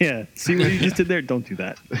 Yeah. See what you just did there? Don't do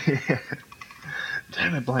that.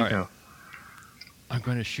 Damn it, Blanco. Right. I'm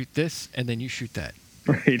going to shoot this, and then you shoot that.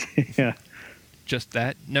 Right. Yeah. Just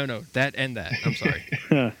that? No, that and that. I'm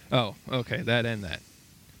sorry. Oh, okay, that and that.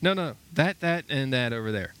 No, that, and that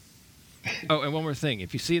over there. Oh, and one more thing.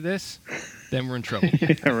 If you see this, then we're in trouble.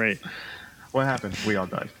 Yeah, right. What happened? We all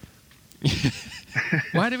died.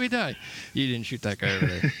 Why did we die? You didn't shoot that guy over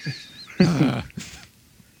there.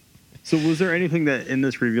 So was there anything that in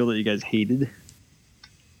this reveal that you guys hated?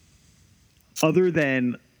 Other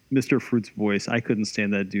than Mr. Fruit's voice. I couldn't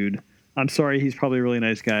stand that dude. I'm sorry, he's probably a really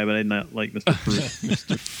nice guy, but I did not like Mr. Fruit.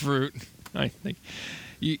 Mr. Fruit. I think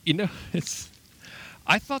it's.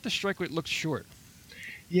 I thought the strike rate looked short.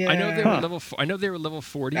 Yeah. I know they were level. I know they were level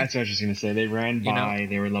 40. That's what I was just gonna say. They ran by.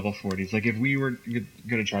 They were level 40s. Like if we were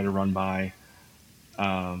gonna try to run by,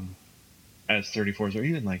 as 34s or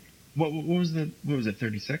even what was it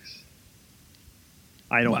 36?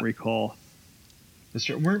 I don't recall.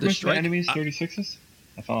 Weren't the enemies 36s?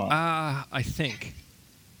 I thought. I think.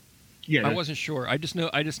 Yeah. I wasn't sure. I just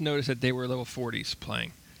noticed that they were level 40s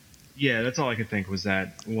playing. Yeah, that's all I could think was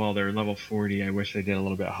that while they're level 40, I wish they did a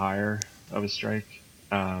little bit higher of a strike.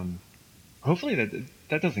 Hopefully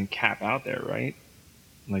that doesn't cap out there, right?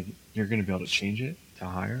 Like you're going to be able to change it to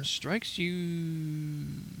higher. Strikes you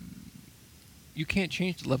can't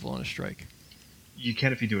change the level on a strike. You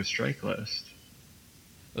can if you do a strike list.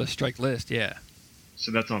 A strike list, yeah.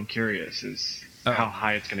 So that's all I'm curious is how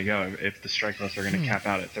high it's going to go if the strike lists are going to cap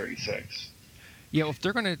out at 36. Yeah, well, if they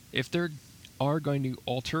are going to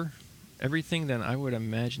alter everything, then I would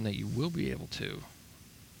imagine that you will be able to,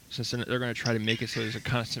 since they're going to try to make it so there's a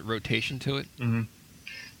constant rotation to it. Mm-hmm.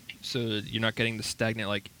 So that you're not getting the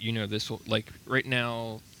stagnant, this will, right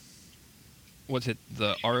now, what's it,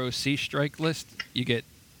 the ROC strike list, you get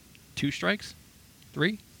 2 strikes?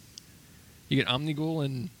 3? You get Omnigul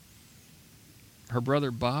and her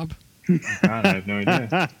brother Bob? God, I have no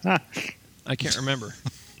idea. I can't remember.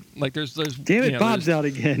 There's Damn it, Bob's out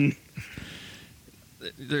again.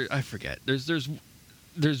 I forget. There's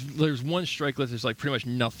one strike list. There's pretty much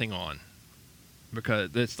nothing on,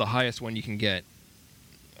 because it's the highest one you can get.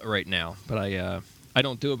 right now, but I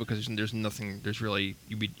don't do it because there's nothing. There's really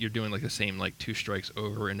you're doing like the same like 2 strikes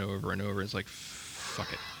over and over and over. It's like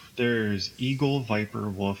fuck it. There's Eagle, Viper,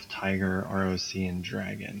 Wolf, Tiger, ROC, and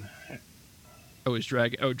Dragon. Oh, is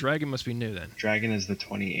Dragon? Oh, Dragon must be new then. Dragon is the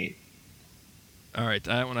 28. All right,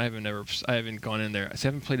 that one I haven't gone in there. I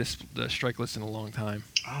haven't played the strike list in a long time.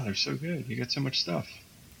 Oh, they're so good. You got so much stuff.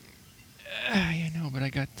 Yeah, no, but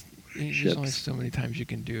there's Ships. only so many times you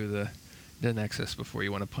can do the Nexus before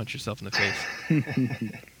you want to punch yourself in the face.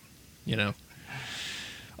 You know.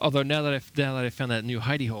 Although now that I found that new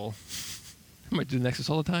hidey hole, I might do the Nexus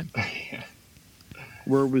all the time. Yeah.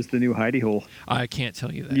 Where was the new hidey hole? I can't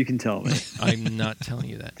tell you that. You can tell me. I'm not telling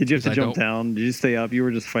you that. Did you have to 'cause I jump don't- down? Did you stay up? You were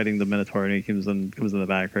just fighting the Minotaur, and he comes in the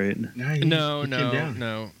back, right?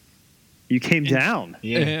 No. You came down.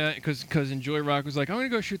 Yeah. Because Enjoy Rock was like, I'm gonna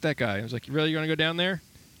go shoot that guy. I was like, really, you're gonna go down there?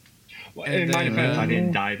 Well, And in my then, defense, I uh,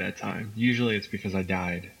 didn't die that time. Usually it's because I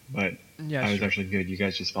died, but Yeah, I was sure. actually good. You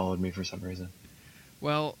guys just followed me for some reason.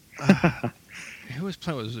 Well, who was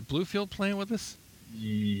playing? Was it Bluefield playing with us?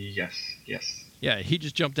 Yes. Yeah, he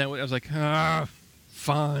just jumped down. I was like,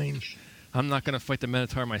 fine. I'm not gonna fight the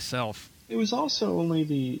Minotaur myself. It was also only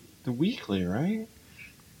the weekly, right?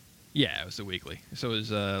 Yeah, it was the weekly. So it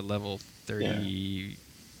was level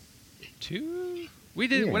 32. We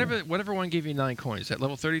did Yeah. whatever one gave you 9 coins. Is that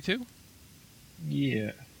level 32?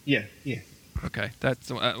 Yeah. Okay, that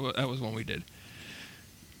was one we did.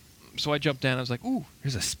 So I jumped down. I was like, "Ooh,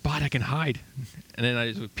 there's a spot I can hide," and then I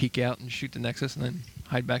just would peek out and shoot the Nexus, and then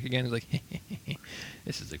hide back again. I was like,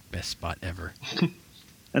 "This is the best spot ever."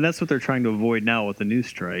 And that's what they're trying to avoid now with the new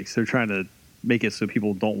strikes. They're trying to make it so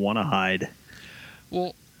people don't want to hide,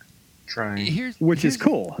 Well, Trying. which is here's-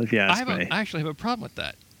 cool, if you ask me. I actually have a problem with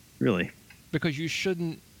that Really? because you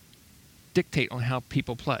shouldn't dictate on how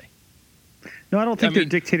people play. No, I don't think I they're mean-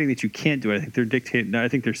 dictating that you can't do it. I think they're dictating. I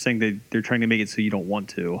think they're saying they're trying to make it so you don't want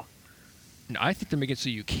to. No, I think they're making it so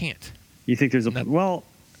you can't. You think there's a Not- well,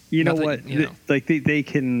 you know not that- what? you know. Like they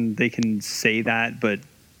can say that, but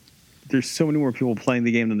there's so many more people playing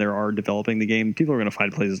the game than there are developing the game. People are going to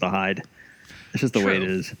find places to hide. It's just the way it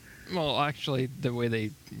True. is. Well, actually, the way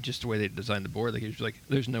they designed the board, like, it's like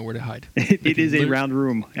there's nowhere to hide. It is a round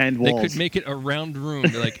room and They walls. could make it a round room.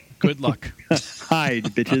 They're like, good luck, Hide,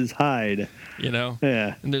 bitches, hide. you know.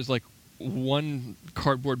 Yeah, And there's like one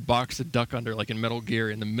cardboard box to duck under, like in Metal Gear,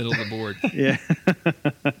 in the middle of the board. yeah,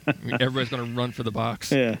 I mean, everybody's gonna run for the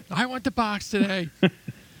box. yeah. I want the box today.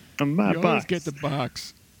 My You always box. get the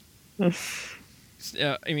box.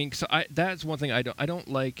 I mean, so that's one thing I don't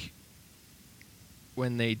like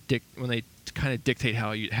when they kind of dictate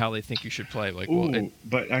how they think you should play. Like, Ooh, well,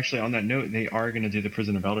 but actually, on that note, they are going to do the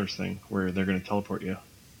Prison of Elders thing where they're going to teleport you.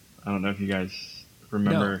 I don't know if you guys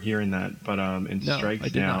remember No. hearing that, but in No, I Strikes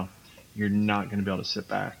did now, not. you're not going to be able to sit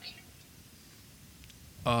back.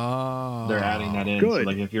 oh, They're adding that in. Good. So,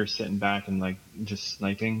 like, if you're sitting back and like just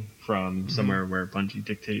sniping from somewhere where Bungie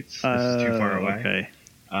dictates this Uh, is too far away, Okay.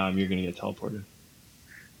 you're going to get teleported.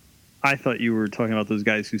 I thought you were talking about those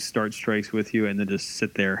guys who start strikes with you and then just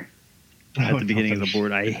sit there at the beginning of the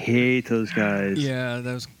board. I hate those guys. Yeah,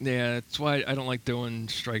 that's why I don't like doing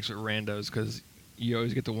strikes with randos, because you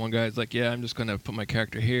always get the one guy that's like, yeah, I'm just gonna put my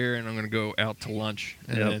character here and I'm gonna go out to lunch,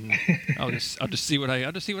 and Yep. then I'll just see what I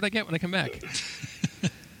get when I come back.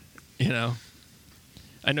 You know,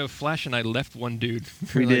 I know Flash and I left one dude.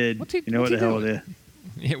 We were like, did. "What's he- You know what what's the he hell doing?" it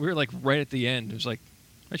Yeah, we were like right at the end. It was like,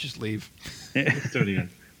 let's just leave. is. Let's do it again.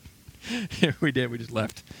 Yeah, we did. We just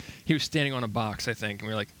left. He was standing on a box, I think, and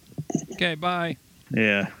we were like, okay, bye.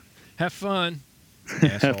 Yeah. Have fun.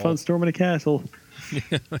 Have Asshole. fun storming a castle.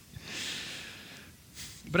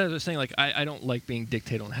 But as I was saying, like, I don't like being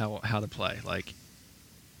dictated on how to play. Like,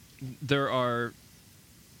 there are,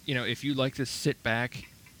 if you like to sit back,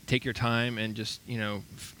 take your time, and just,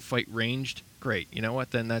 fight ranged, great. You know what?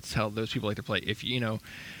 Then that's how those people like to play.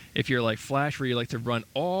 If you're like Flash, where you like to run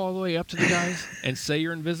all the way up to the guys and say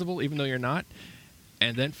you're invisible, even though you're not,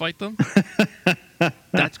 and then fight them,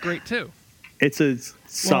 that's great too. It's a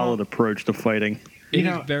solid approach to fighting. It You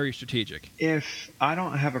know- is very strategic. If I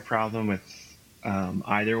don't have a problem with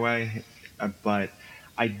either way, but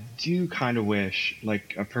I do kind of wish,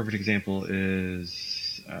 like a perfect example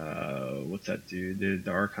is what's that dude,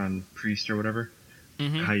 the Archon priest or whatever,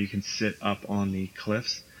 Mhm. how you can sit up on the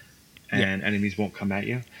cliffs and enemies won't come at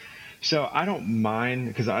you. So I don't mind,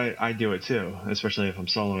 because I do it too, especially if I'm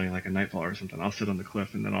soloing like a Nightfall or something. I'll sit on the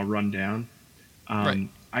cliff and then I'll run down. Right.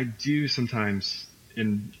 I do sometimes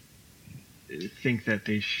think that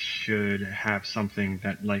they should have something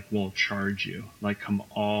that like will charge you, like come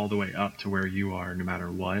all the way up to where you are no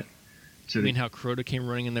matter what, You mean how Crota came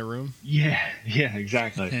running in their room? Yeah,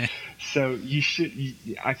 exactly. So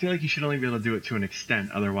I feel like you should only be able to do it to an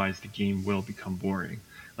extent, otherwise the game will become boring.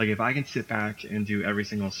 Like if I can sit back and do every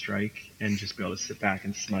single strike and just be able to sit back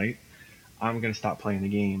and smite, I'm gonna stop playing the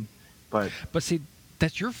game. But see,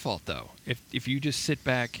 that's your fault though. If you just sit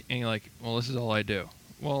back and you're like, well, this is all I do.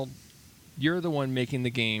 Well, you're the one making the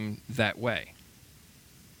game that way.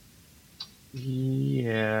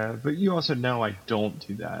 yeah, but you also know I don't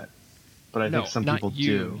do that. But I think some people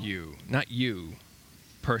do. Not you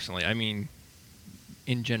personally. I mean,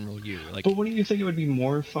 in general, you. Like, but wouldn't you think it would be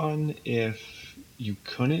more fun if you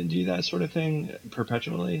couldn't do that sort of thing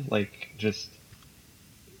perpetually? Like, just.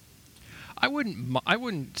 I wouldn't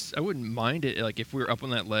mind it. Like, if we were up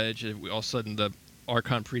on that ledge and all of a sudden the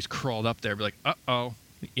Archon priest crawled up there, be like, uh-oh,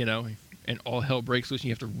 and all hell breaks loose and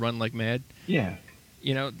you have to run like mad. Yeah.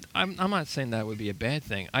 I'm not saying that would be a bad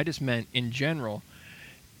thing. I just meant in general,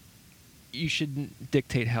 you shouldn't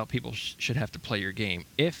dictate how people should have to play your game.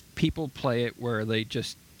 If people play it where they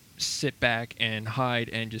just sit back and hide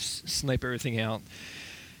and just snipe everything out,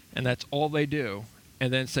 and that's all they do,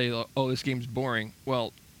 and then say, oh, this game's boring,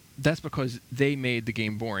 well, that's because they made the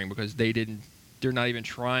game boring because they're not even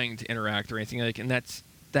trying to interact or anything like, and that's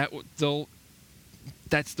their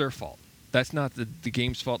fault. That's not the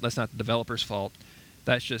game's fault. That's not the developer's fault.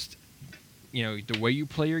 That's just, the way you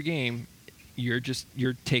play your game, you're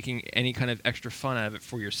taking any kind of extra fun out of it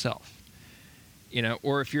for yourself.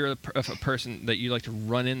 Or if you're a person that you like to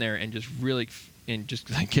run in there and just really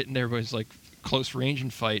like get in everybody's like close range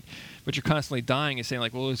and fight, but you're constantly dying and saying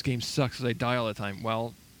like, well, this game sucks because I die all the time.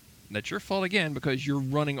 Well, that's your fault again because you're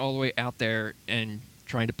running all the way out there and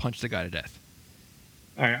trying to punch the guy to death.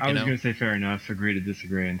 All right, I was going to say fair enough, agree to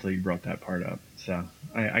disagree until you brought that part up. So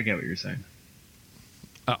I get what you're saying.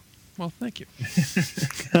 Oh, well, thank you.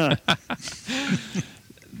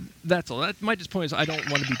 That's all. My just point is I don't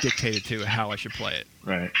want to be dictated to how I should play it.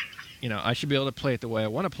 Right. I should be able to play it the way I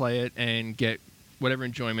want to play it and get whatever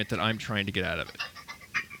enjoyment that I'm trying to get out of it.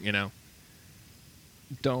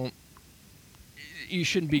 You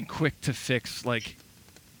shouldn't be quick to fix like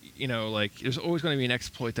there's always going to be an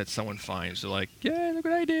exploit that someone finds. They're like, yeah, look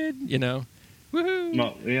what I did, woohoo.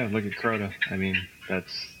 Well, yeah, look at Crota. I mean,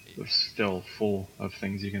 that's still full of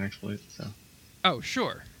things you can exploit. So. Oh,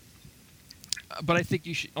 sure. But I think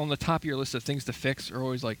you should, on the top of your list of things to fix, are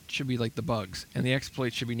always should be like the bugs, and the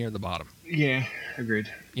exploits should be near the bottom. Yeah,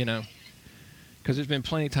 agreed. Because there's been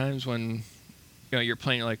plenty of times when, you're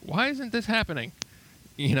playing, you're like, why isn't this happening?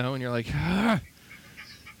 And you're like, ah.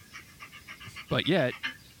 But yet,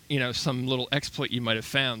 some little exploit you might have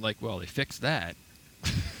found, like, well, they fixed that.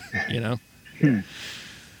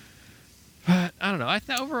 But I don't know.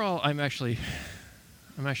 Overall, I'm actually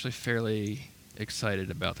fairly excited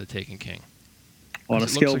about the Taken King. On a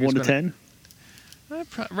scale of 1 to 10?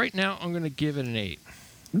 Right now, I'm going to give it an 8.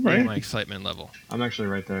 Right. My excitement level. I'm actually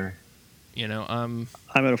right there. I'm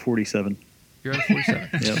at a 47. You're at a 47.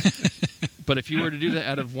 Yep. But if you were to do that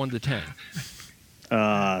out of 1 to 10.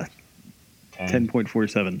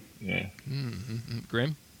 10.47. Yeah. Mm-hmm.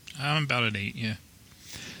 Grim? I'm about an 8, yeah.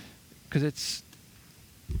 Because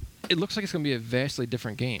it looks like it's going to be a vastly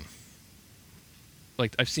different game.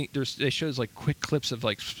 Like, I've seen, it shows, like, quick clips of, it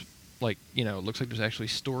looks like there's actually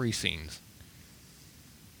story scenes.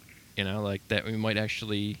 Like, that we might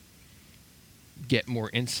actually get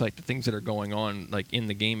more insight to things that are going on, like, in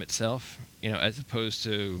the game itself, as opposed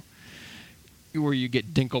to where you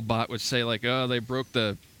get Dinklebot would say, like, oh, they broke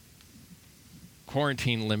the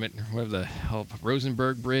quarantine limit, or whatever the hell,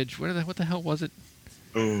 Rosenberg Bridge, what the hell was it?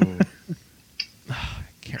 Oh. I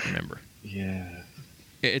can't remember. Yeah.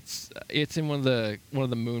 It's in one of the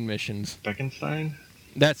moon missions. Beckenstein?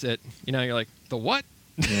 That's it. You're like, the what?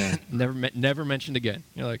 Yeah. never mentioned again.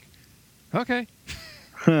 You're like, okay.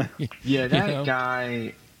 Yeah, that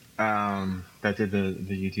guy that did the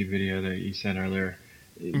YouTube video that you sent earlier,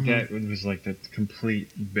 that was like the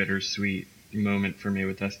complete bittersweet moment for me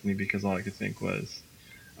with Destiny because all I could think was,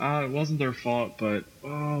 it wasn't their fault, but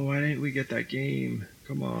why didn't we get that game?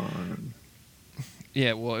 Come on.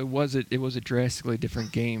 Yeah, well, it was a drastically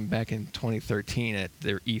different game back in 2013 at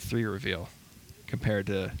their E3 reveal compared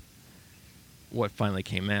to what finally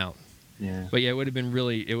came out. Yeah. But yeah, it would have been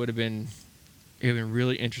really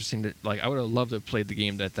interesting to, like, I would have loved to have played the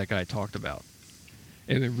game that guy talked about.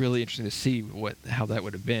 It would have been really interesting to see how that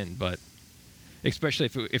would have been, but especially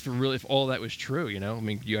if all that was true, I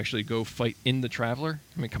mean, you actually go fight in the Traveler.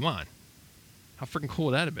 I mean, come on. How freaking cool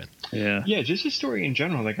would that have been? Yeah. Yeah, just the story in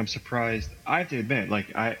general. Like, I'm surprised. I have to admit,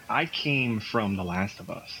 like, I came from The Last of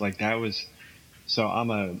Us. Like, that was... So I'm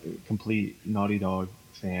a complete Naughty Dog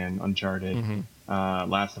fan, Uncharted.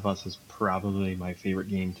 Last of Us is probably my favorite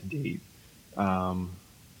game to date.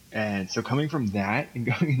 And so coming from that and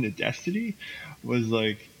going into Destiny was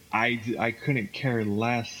like I couldn't care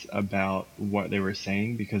less about what they were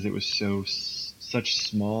saying because it was such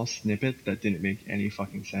small snippets that didn't make any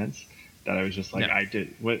fucking sense that I was just like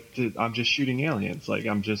I'm just shooting aliens, like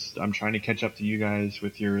I'm trying to catch up to you guys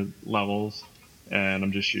with your levels, and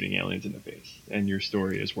I'm just shooting aliens in the face, and your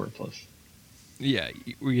story is worthless. Yeah,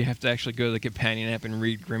 you have to actually go to the companion app and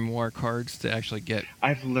read grimoire cards to actually get.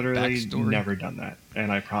 I've literally backstory. never done that,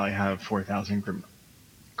 and I probably have 4,000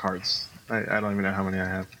 cards. I don't even know how many I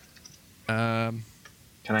have. Can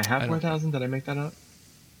I have 4,000? Did I make that up?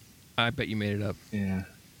 I bet you made it up. Yeah.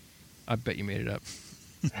 I bet you made it up.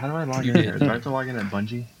 How do I log in here? Do I have to log in at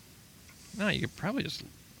Bungie? No, you could probably just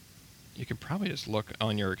look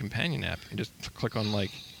on your companion app and just click on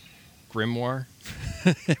like grimoire,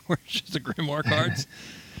 where it's just the grimoire cards,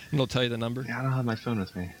 and it'll tell you the number. Yeah, I don't have my phone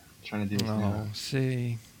with me. I'm trying to do this now.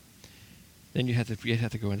 See. Then you have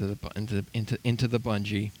to go into the Bungie. Into the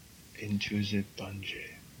Bungie.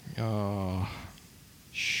 Oh,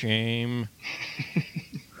 shame.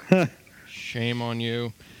 Shame on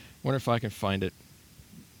you. Wonder if I can find it.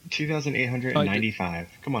 2,895.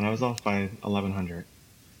 Come on, I was off by 1,100.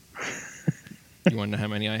 You want to know how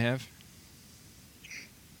many I have?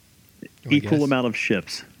 Equal amount of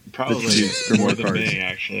ships. Probably more than me,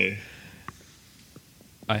 actually.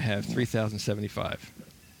 I have 3,075.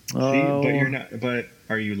 Oh. See, but you're not. But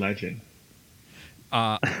are you legend?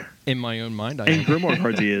 In my own mind, I In am. grimoire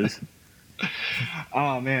cards, he is.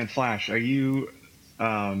 Oh man, Flash, are you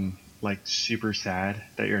like super sad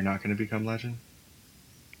that you're not going to become legend?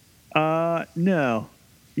 No.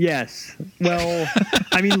 Yes. Well,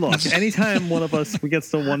 I mean, look, anytime one of us gets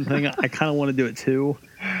to one thing, I kind of want to do it too.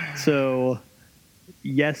 So,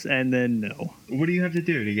 yes and then no. What do you have to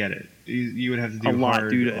do to get it? You would have to do a lot,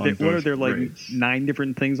 hard dude. on What are both there, like raids. 9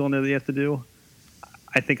 different things on there that you have to do?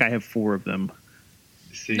 I think I have 4 of them.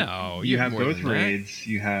 See, No, you you have have more both than that. raids.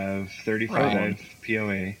 You have 35 Right.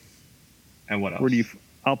 POA, and what else? Where do you?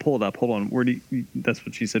 I'll pull it up. Hold on. Where do you? That's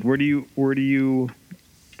what she said. Where do you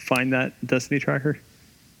find that Destiny tracker?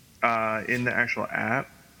 In the actual app,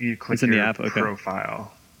 you click It's in the your app? Okay.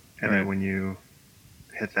 profile, and Right. then when you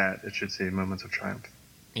hit that, it should say Moments of Triumph.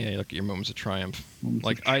 Yeah, you look at your moments of triumph. Moments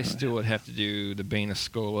Like of I Triumph. still would have to do the Bane of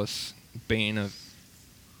Skolas, Bane of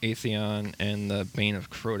Atheon, and the Bane of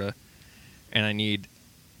Crota, and I need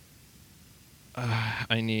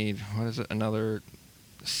what is it? Another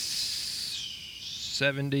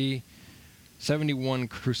 71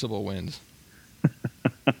 Crucible wins.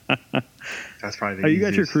 That's probably the Oh, you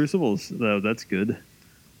got your easiest. crucibles though. That's good.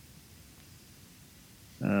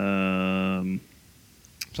 So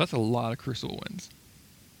that's a lot of Crucible wins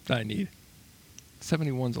that I need.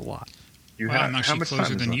 71's a lot. You Wow, have I'm how actually much closer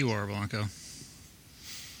time is than left? you are, Blanco.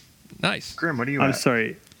 Nice. Grim, what are you I'm at?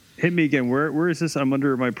 sorry. Hit me again. Where is this? I'm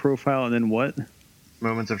under my profile, and then what?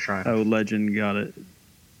 Moments of Triumph. Oh, legend. Got it.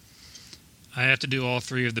 I have to do all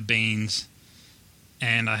 3 of the Banes,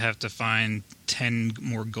 and I have to find 10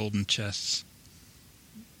 more golden chests.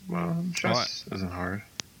 Well, chess isn't hard.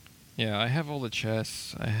 Yeah, I have all the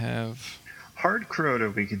chests. I have. Hard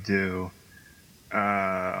Crota we could do.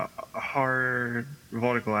 Hard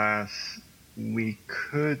Vault of Glass we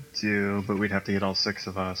could do, but we'd have to get all 6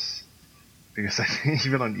 of us. Because I think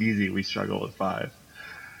even on easy we struggle with 5.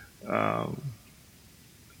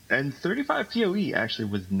 And 35 PoE actually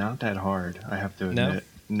was not that hard, I have to No? admit.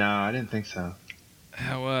 No, I didn't think so.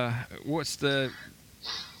 How?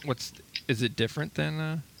 Is it different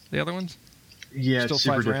than the other ones? Yeah, Still it's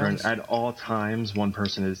super 5 different. rounds? At all times, one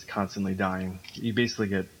person is constantly dying. You basically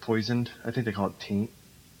get poisoned. I think they call it taint.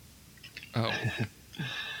 Oh,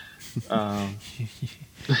 Um,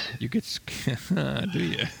 you get. Do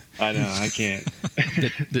you? I know, I can't.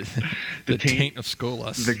 The taint- taint of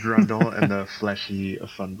Skolas. The Grundle and the fleshy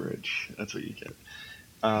Funbridge. That's what you get.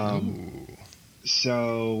 Ooh.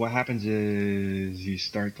 So what happens is you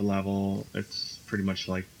start the level. It's pretty much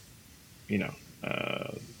like, the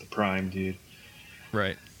Prime, dude.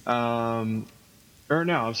 Right. Or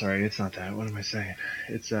no, I'm sorry, it's not that. What am I saying?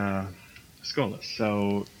 It's Skolas.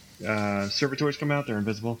 So servitors come out. They're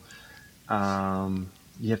invisible.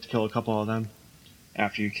 You have to kill a couple of them.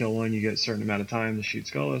 After you kill one, you get a certain amount of time to shoot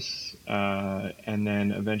Skolas, and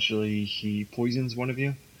then eventually he poisons one of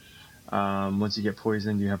you. Once you get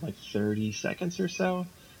poisoned, you have like 30 seconds or so.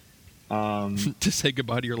 To say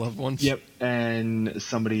goodbye to your loved ones. Yep, and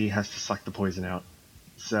somebody has to suck the poison out.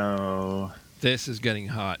 So, This is getting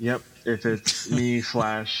hot. yep, if it's me,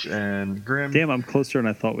 Flash, and Grim. Damn, I'm closer than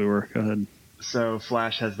I thought we were. Go ahead. So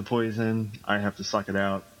Flash has the poison. I have to suck it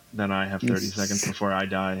out. then I have 30 It's- seconds before I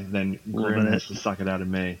die. Then Loving Grim it. has to suck it out of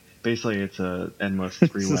me. Basically, it's a endless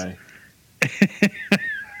three-way.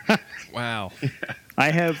 Wow.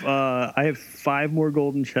 I have 5 more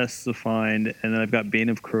golden chests to find, and then I've got Bane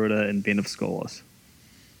of Crota and Bane of Skolas.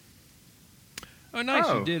 Oh, nice.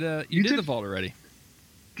 Oh, you did. You you did did- the vault already.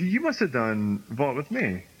 You must have done Vault with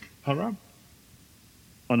me, huh, Rob?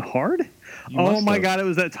 On hard? You Oh must my have. God! It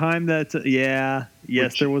was that time that yes,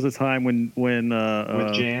 Which- there was a time when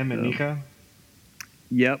With Jam and Nico?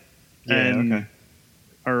 Yep. Yeah, and okay.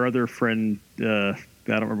 our other friend, I don't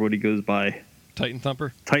remember what he goes by. Titan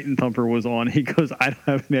Thumper. Titan Thumper was on. He goes, I don't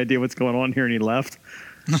have any idea what's going on here, and he left.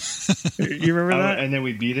 You remember Oh, that? and then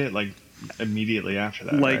we beat it like immediately after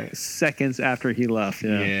that, Like right? seconds after he left.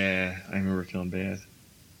 Yeah. Yeah, I remember feeling bad.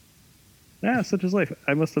 Yeah, such is life.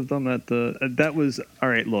 I must have done that. That was all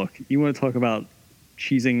right. Look, you want to talk about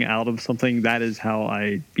cheesing out of something? That is how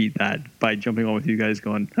I beat that, by jumping on with you guys,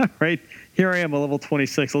 going, all right, here I am, a level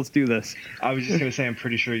 26. Let's do this. I was just gonna say, I'm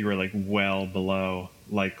pretty sure you were like well below,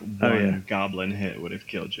 like one Oh, yeah. goblin hit would have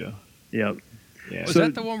killed you. Yep. Yeah. Was So-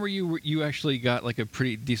 that the one where you actually got like a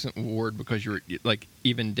pretty decent reward because you were like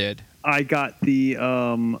even dead? I got the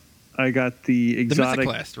The exotic.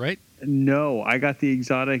 Mythoclast, right? No, I got the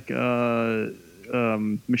exotic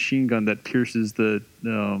machine gun that pierces the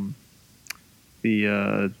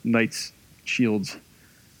knight's shields.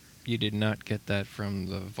 You did not get that from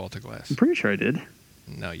the I'm Vaultiglass. pretty sure I did.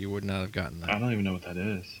 No, you would not have gotten I that. don't even know what that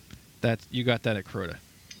is. You got that at Crota.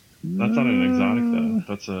 That's not an exotic though.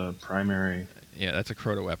 That's a primary, Yeah, that's a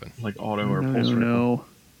Crota weapon. like auto or I pulse don't rifle. know.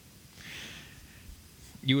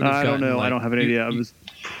 You would have I don't gotten, know. I like- don't have any you- idea. I you- was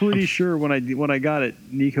pretty sure when I got it,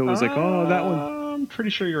 Nico was like, "Oh, that one." I'm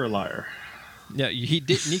pretty sure you're a liar. Yeah, he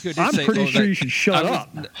did. Nico did I'm say, pretty "Oh, sure that- you should shut I was,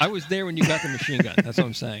 up. I was there when you got the machine gun. That's what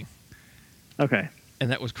I'm saying. Okay.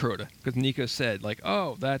 And that was Crota, because Nico said, like,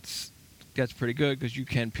 "Oh, that's pretty good because you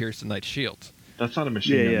can pierce the knight's shields." That's not a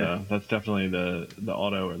machine Yeah, gun yeah. though. That's definitely the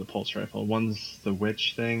auto or the pulse rifle. One's the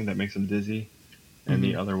witch thing that makes him dizzy, and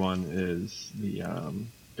the Mhm. other one is the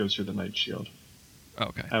goes through the knight shield.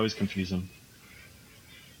 Okay. I always confuse them.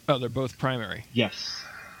 Oh, they're both primary. Yes.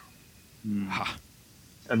 Ha.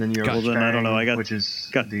 And then you have Gotcha. Well, then I don't know. I got- which is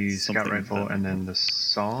got the scout something rifle, with that. and then the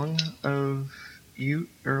Song of Ute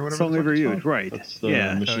or whatever. Song the of fuck it's Ute, called. right. That's the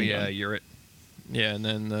Yeah. machine Oh yeah, gun. you're it. Yeah, and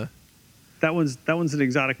then the That one's an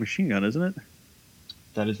exotic machine gun, isn't it?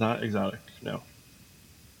 That is not exotic. No,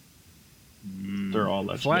 they're all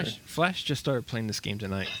legendary. Flash just started playing this game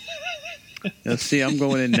tonight. Let's see. I'm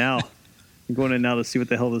going in now. I'm going in now to see what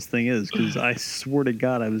the hell this thing is, because I swear to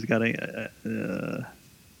God I was getting.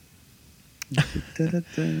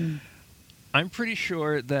 I'm pretty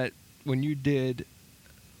sure that when you did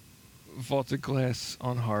Vaulted Glass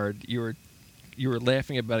on hard, you were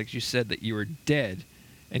laughing about it because you said that you were dead,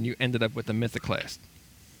 and you ended up with the Mythoclast.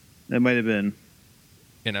 It might have been.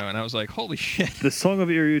 You know, and I was like, "Holy shit!" The Song of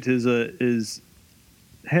Iriut is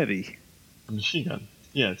heavy, A machine gun.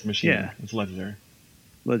 Yeah, it's a machine Yeah. gun. It's legendary.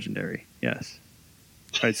 legendary. Yes.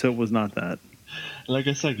 All right, so it was not that. Like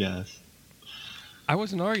I said, guys. I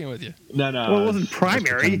wasn't arguing with you. No. Well, it wasn't it's-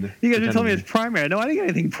 primary. pretend- You guys are telling me pretend- it's primary. No, I didn't get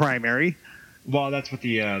anything primary. Well, that's what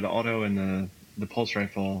the auto and the pulse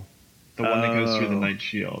rifle, the one that goes through the Oh. knight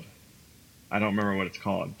shield. I don't remember what it's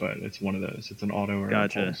called, but it's one of those. It's an auto or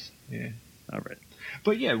Gotcha. a pulse. Yeah. All right.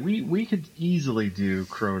 But yeah, we could easily do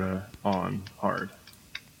Crota on hard.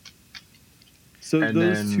 So And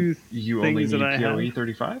those then two you only things need that I PoE have.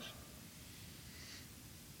 35.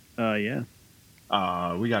 Yeah,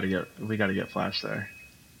 We gotta get Flash there.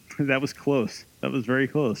 that was close. That was very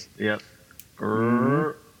close. Yep.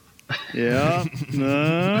 Mhm. Yeah.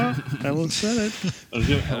 No, I almost said it.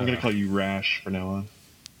 I'm gonna call you Rash from now on.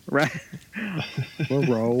 Right.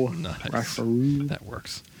 Row. Nice. That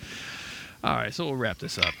works. All right, so we'll wrap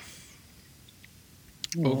this up.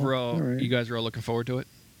 Overall, all right. you guys are all looking forward to it.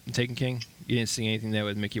 Taken King. You didn't see anything that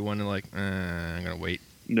would make you want to like, I'm gonna wait.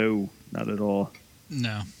 No, not at all.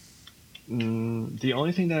 No. The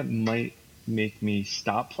only thing that might make me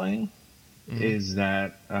stop playing Mhm. is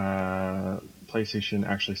that PlayStation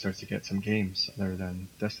actually starts to get some games other than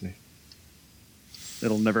Destiny.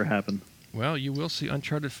 It'll never happen. Well, you will see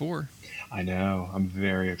Uncharted 4, I know. I'm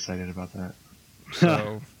very excited about that.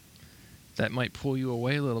 so that might pull you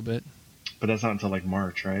away a little bit. But that's not until like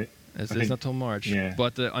March, right? It's I think- not till March. yeah.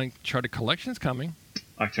 But the Uncharted collection's coming.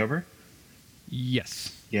 October?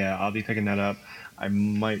 Yes. Yeah, I'll be picking that up. I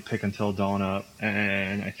might pick Until Dawn up,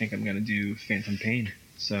 and I think I'm going to do Phantom Pain.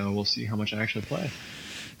 So we'll see how much I actually play.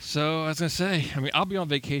 So I was gonna say, I mean, I'll be on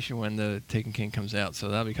vacation when the Taken King comes out, so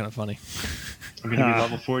that'll be kind of funny. I'm going to be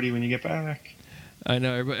level 40 when you get back. I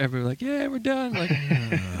know everybody like, yeah, we're done. Like,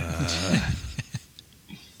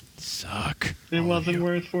 suck. It wasn't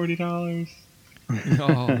worth $40.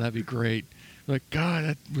 Oh, that'd be great. Like, God,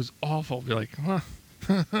 that was awful. Be like, huh?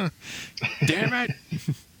 Damn it!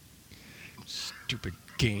 Stupid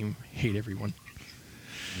game. Hate everyone.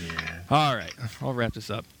 Yeah. All right, I'll wrap this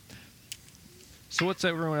up. So, what's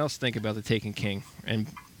everyone else think about the Taken King and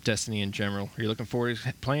Destiny in general? Are you looking forward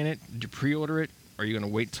to playing it? Did you pre-order it? Are you going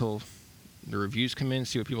to wait till the reviews come in,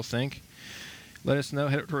 see what people think? Let us know.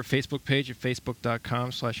 Head over to our Facebook page at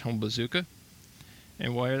facebook.com/homebazooka.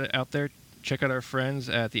 And while you're out there, check out our friends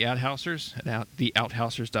at the Outhousers at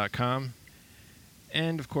theouthousers.com.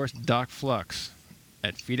 And, of course, Doc Flux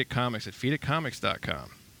at Feed It Comics at feeditcomics.com.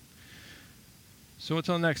 So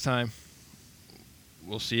until next time,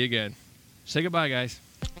 we'll see you again. Say goodbye, guys.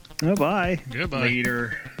 Oh, bye. Goodbye.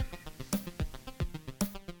 Later.